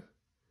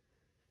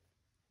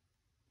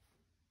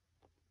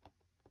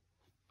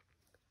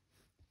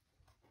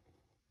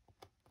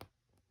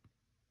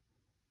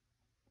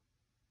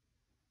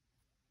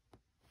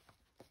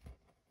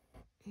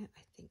 Yeah,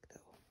 I think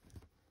though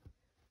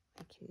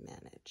I can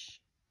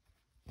manage.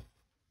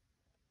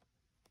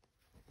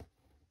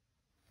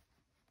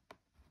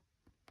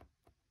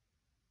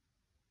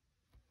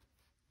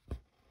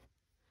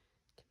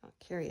 Cannot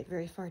carry it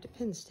very far to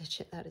pin stitch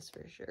it, that is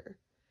for sure.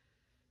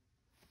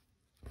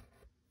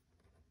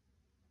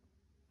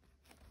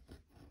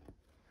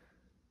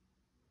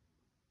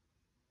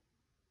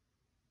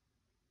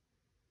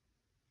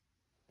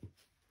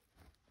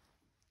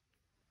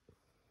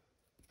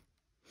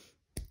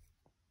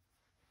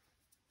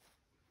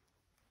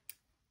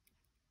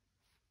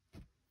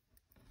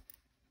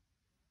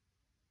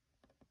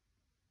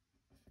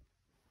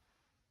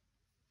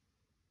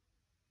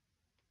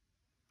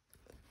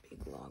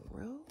 Big long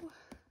row.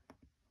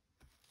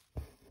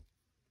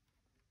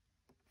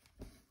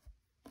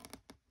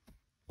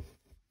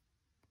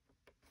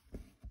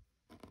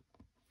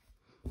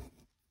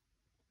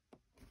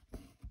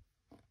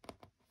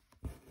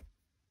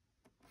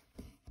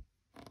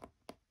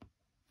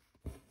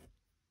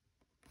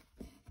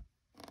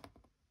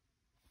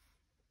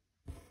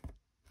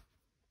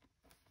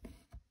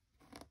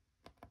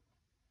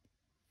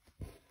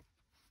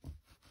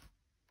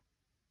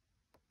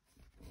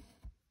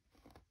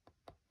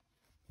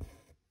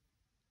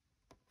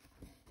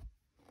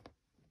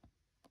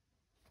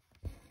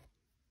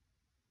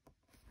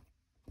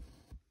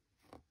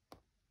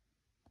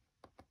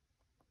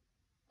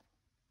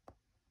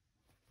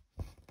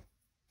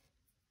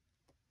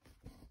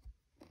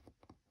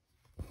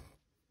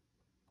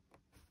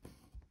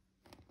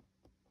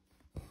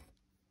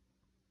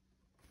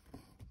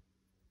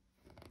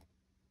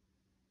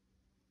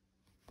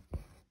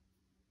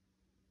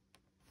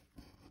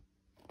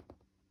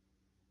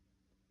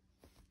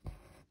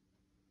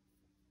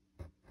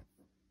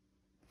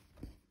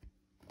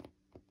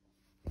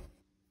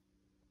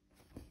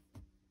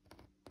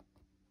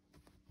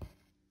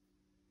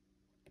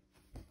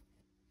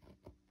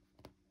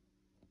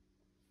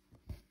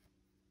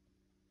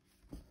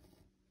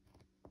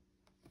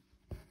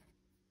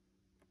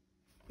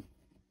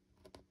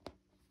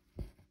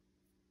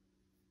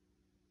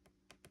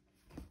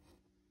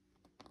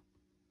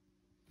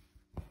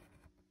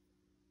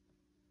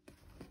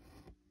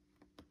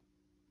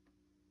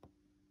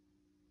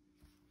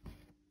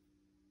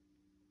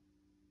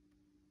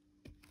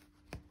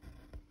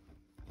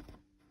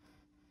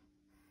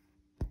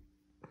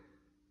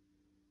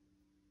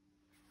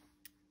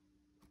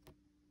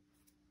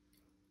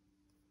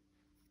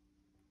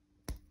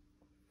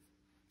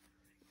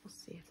 We'll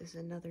see if there's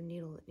another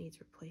needle that needs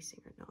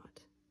replacing or not.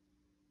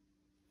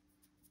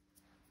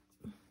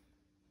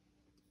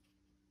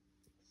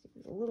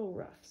 Seems a little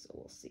rough, so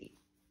we'll see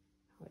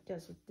how it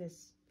does with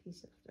this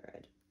piece of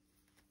thread.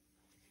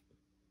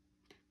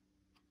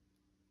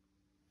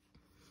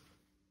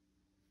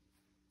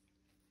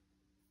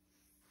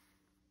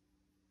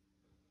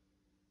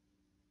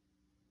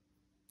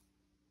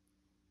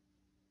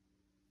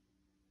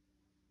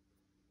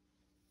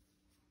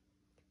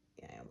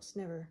 almost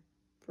never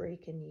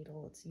break a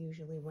needle. It's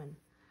usually when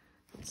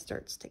it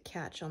starts to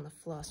catch on the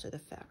floss or the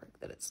fabric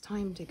that it's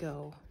time to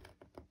go.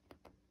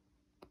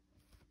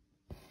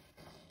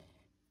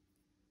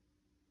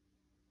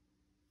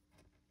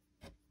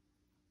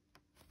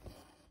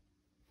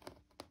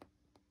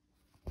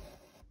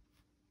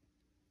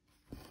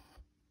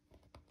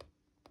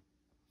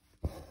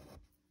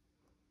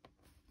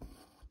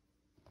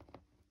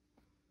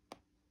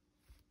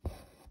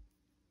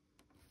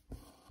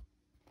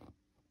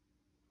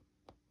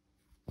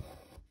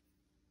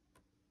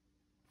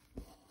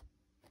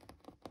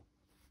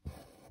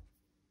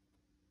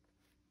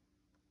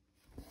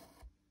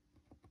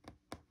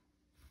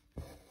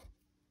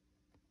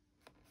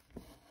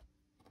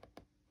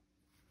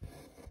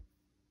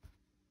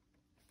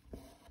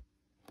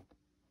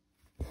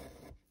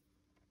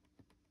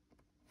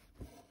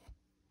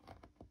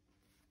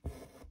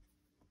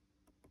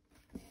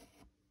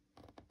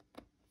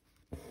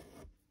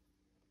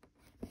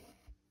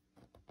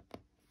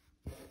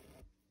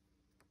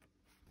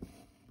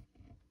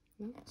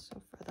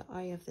 So far the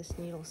eye of this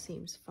needle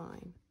seems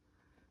fine.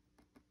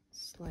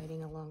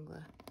 Sliding along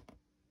the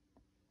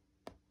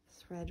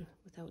thread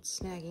without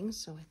snagging,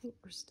 so I think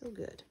we're still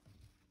good.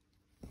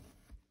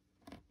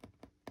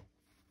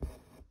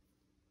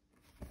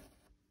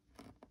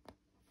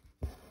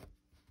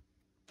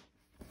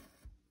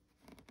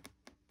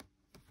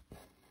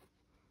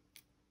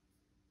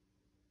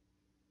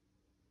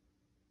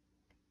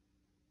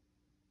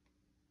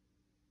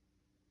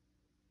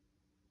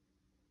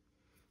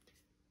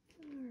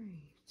 All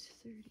right,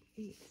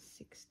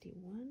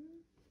 3861.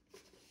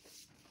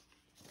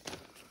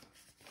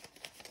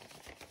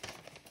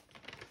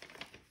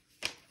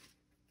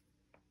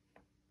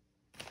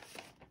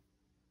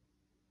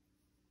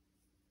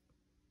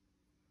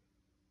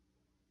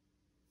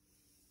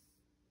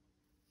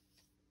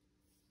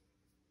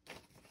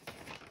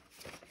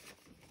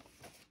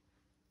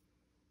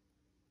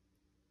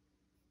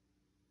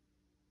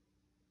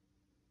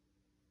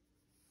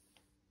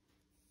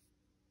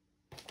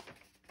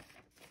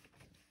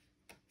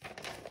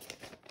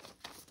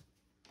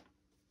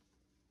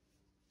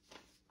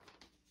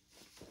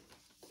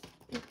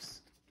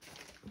 Oops.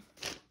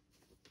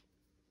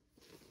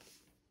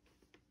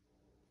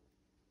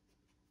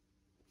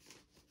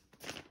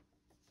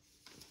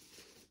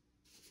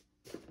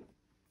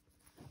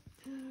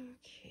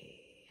 Okay.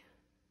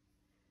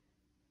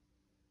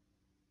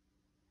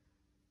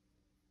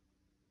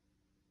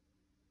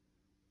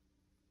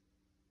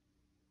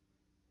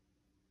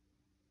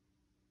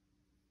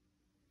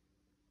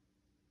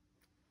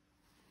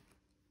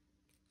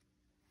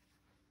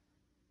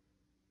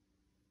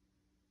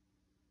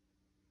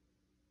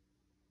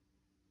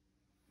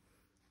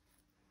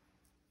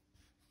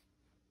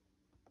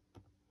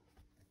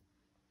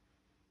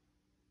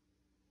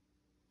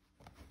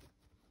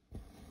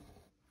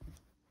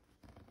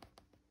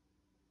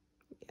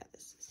 Yeah,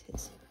 this is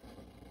his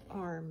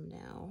arm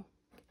now.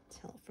 I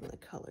can tell from the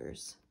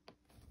colors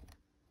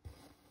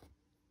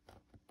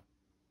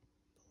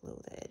below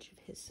the edge of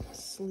his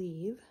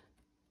sleeve.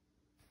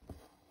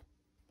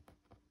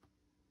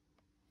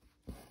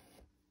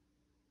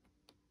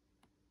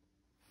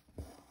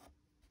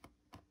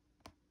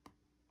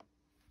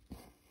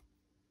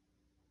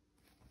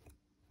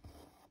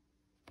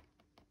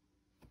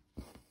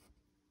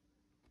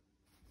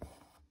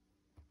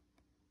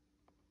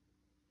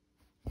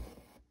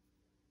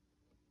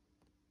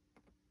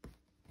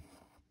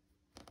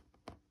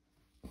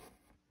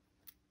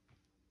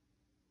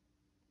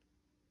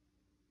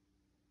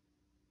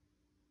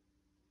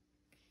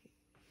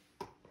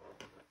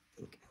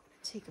 I think I'm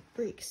going to take a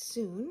break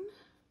soon.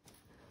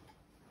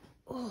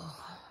 Oh,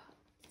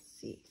 let's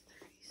see,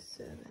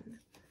 37.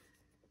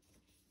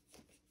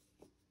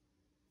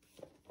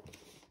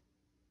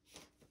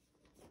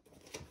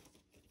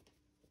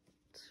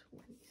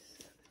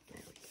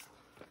 There we go.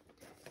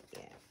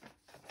 Yeah,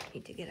 I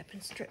need to get up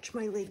and stretch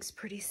my legs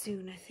pretty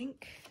soon, I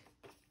think.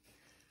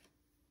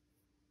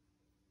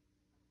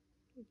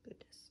 Oh,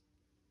 goodness,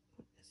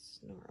 what a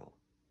snarl.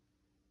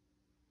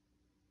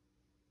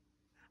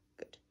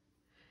 Good.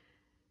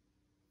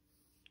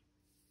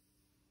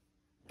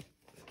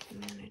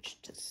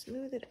 Managed to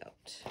smooth it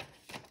out.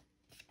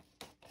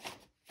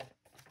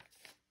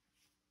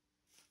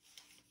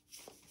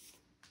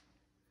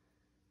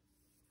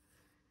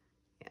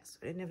 Yeah, so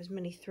I didn't have as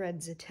many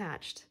threads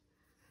attached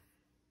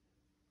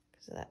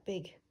because of that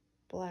big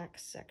black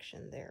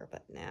section there,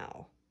 but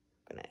now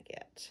I'm gonna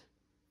get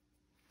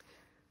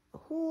a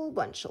whole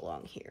bunch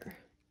along here.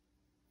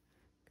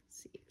 You can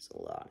see there's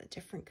a lot of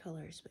different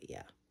colors, but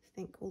yeah, I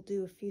think we'll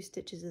do a few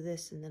stitches of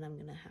this and then I'm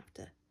gonna have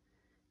to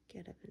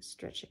get up and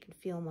stretch. I can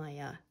feel my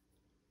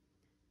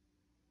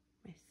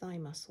my thigh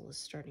muscle is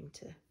starting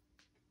to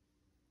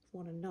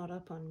want to knot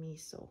up on me,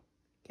 so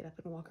get up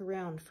and walk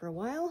around for a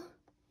while.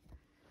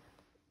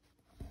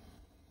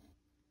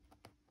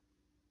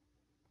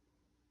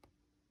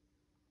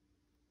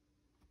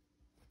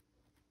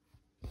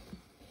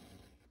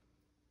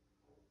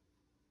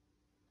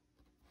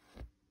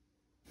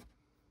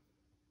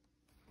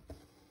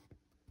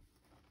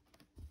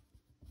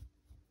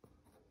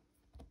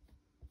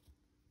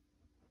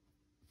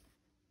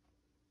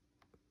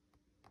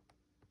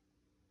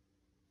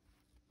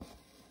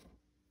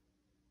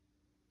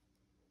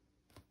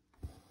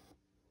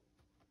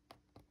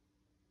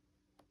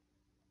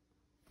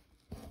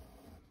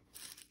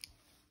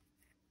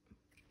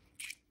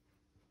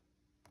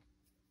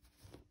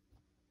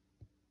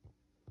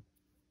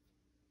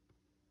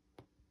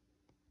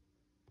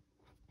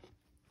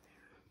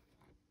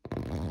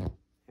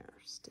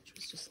 stitch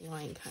was just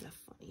lying kind of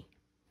funny.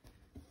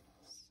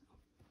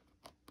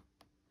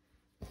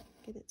 So,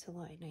 get it to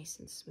lie nice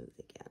and smooth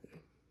again.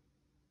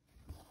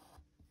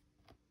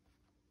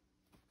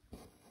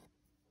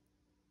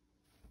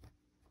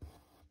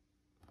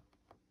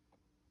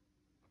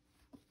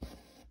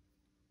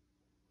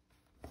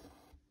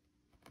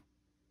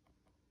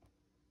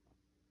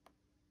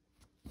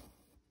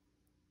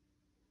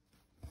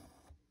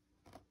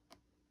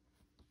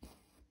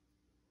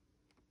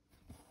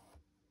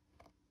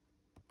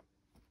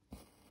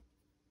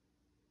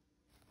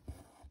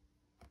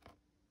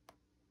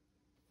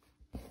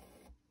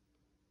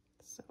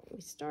 So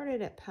we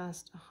started at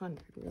past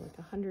 100, we were like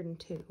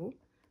 102,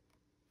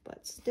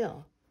 but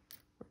still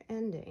we're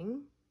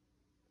ending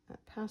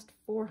at past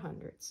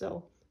 400,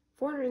 so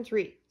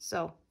 403.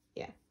 So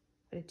yeah,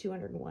 I did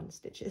 201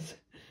 stitches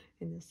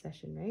in this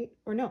session, right?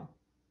 Or no,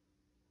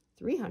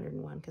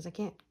 301 because I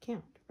can't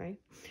count, right?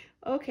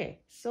 Okay,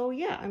 so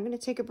yeah, I'm gonna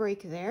take a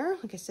break there.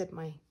 Like I said,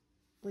 my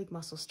leg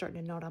muscle's starting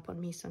to knot up on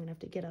me, so I'm gonna have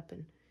to get up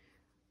and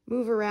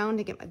move around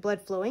to get my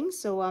blood flowing.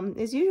 So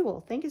as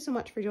usual, thank you so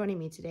much for joining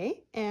me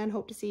today, and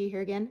hope to see you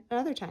here again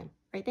another time.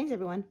 All right, thanks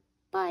everyone.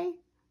 Bye.